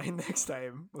deadline next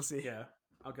time. We'll see. Yeah,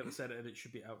 I'll get this edited. It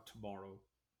should be out tomorrow.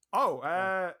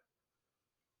 Oh,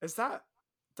 is that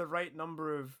the right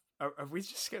number of... Have we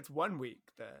just skipped 1 week,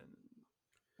 then?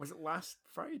 Was it last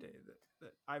Friday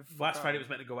that I've... Last forgotten? Friday was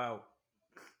meant to go out.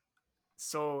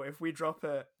 So if we drop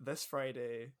it this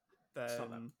Friday, It's not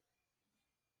then...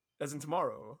 As in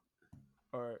tomorrow?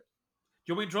 Or... Do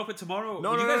you want me to drop it tomorrow?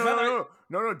 No, Would no, you no, guys no, rather- no,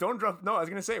 no, no, don't drop... No, I was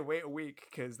going to say wait a week,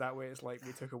 because that way it's like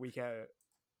we took a week out.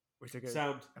 We took a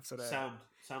Sound, episode out. sound.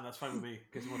 That's fine with me.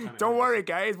 Gives more time to Don't edit. worry,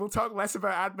 guys. We'll talk less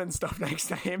about admin stuff next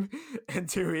time in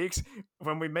 2 weeks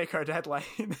when we make our deadline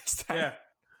this time. Yeah,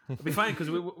 it'll be fine because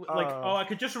we like. Oh. I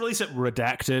could just release it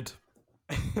redacted.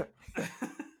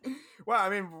 Well, I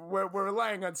mean, we're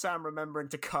relying on Sam remembering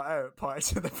to cut out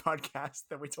parts of the podcast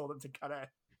that we told him to cut out.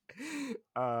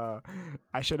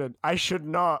 I should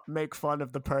not make fun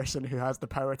of the person who has the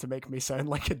power to make me sound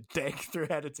like a dick through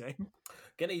editing.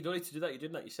 Guinea, you don't need to do that. You're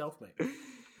doing that yourself, mate.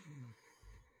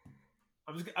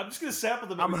 I'm just gonna sample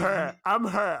them. I'm hurt. I'm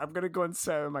gonna go and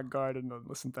sit in my garden and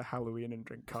listen to Halloween and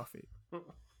drink coffee. Baby,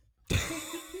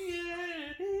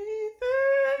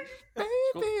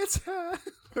 it's Go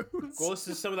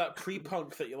listen to some of that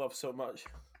pre-punk that you love so much.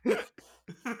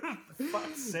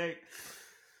 Fuck's sake.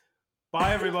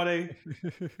 Bye, everybody.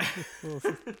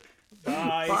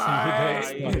 Bye. Bye.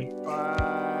 next time.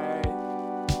 Bye.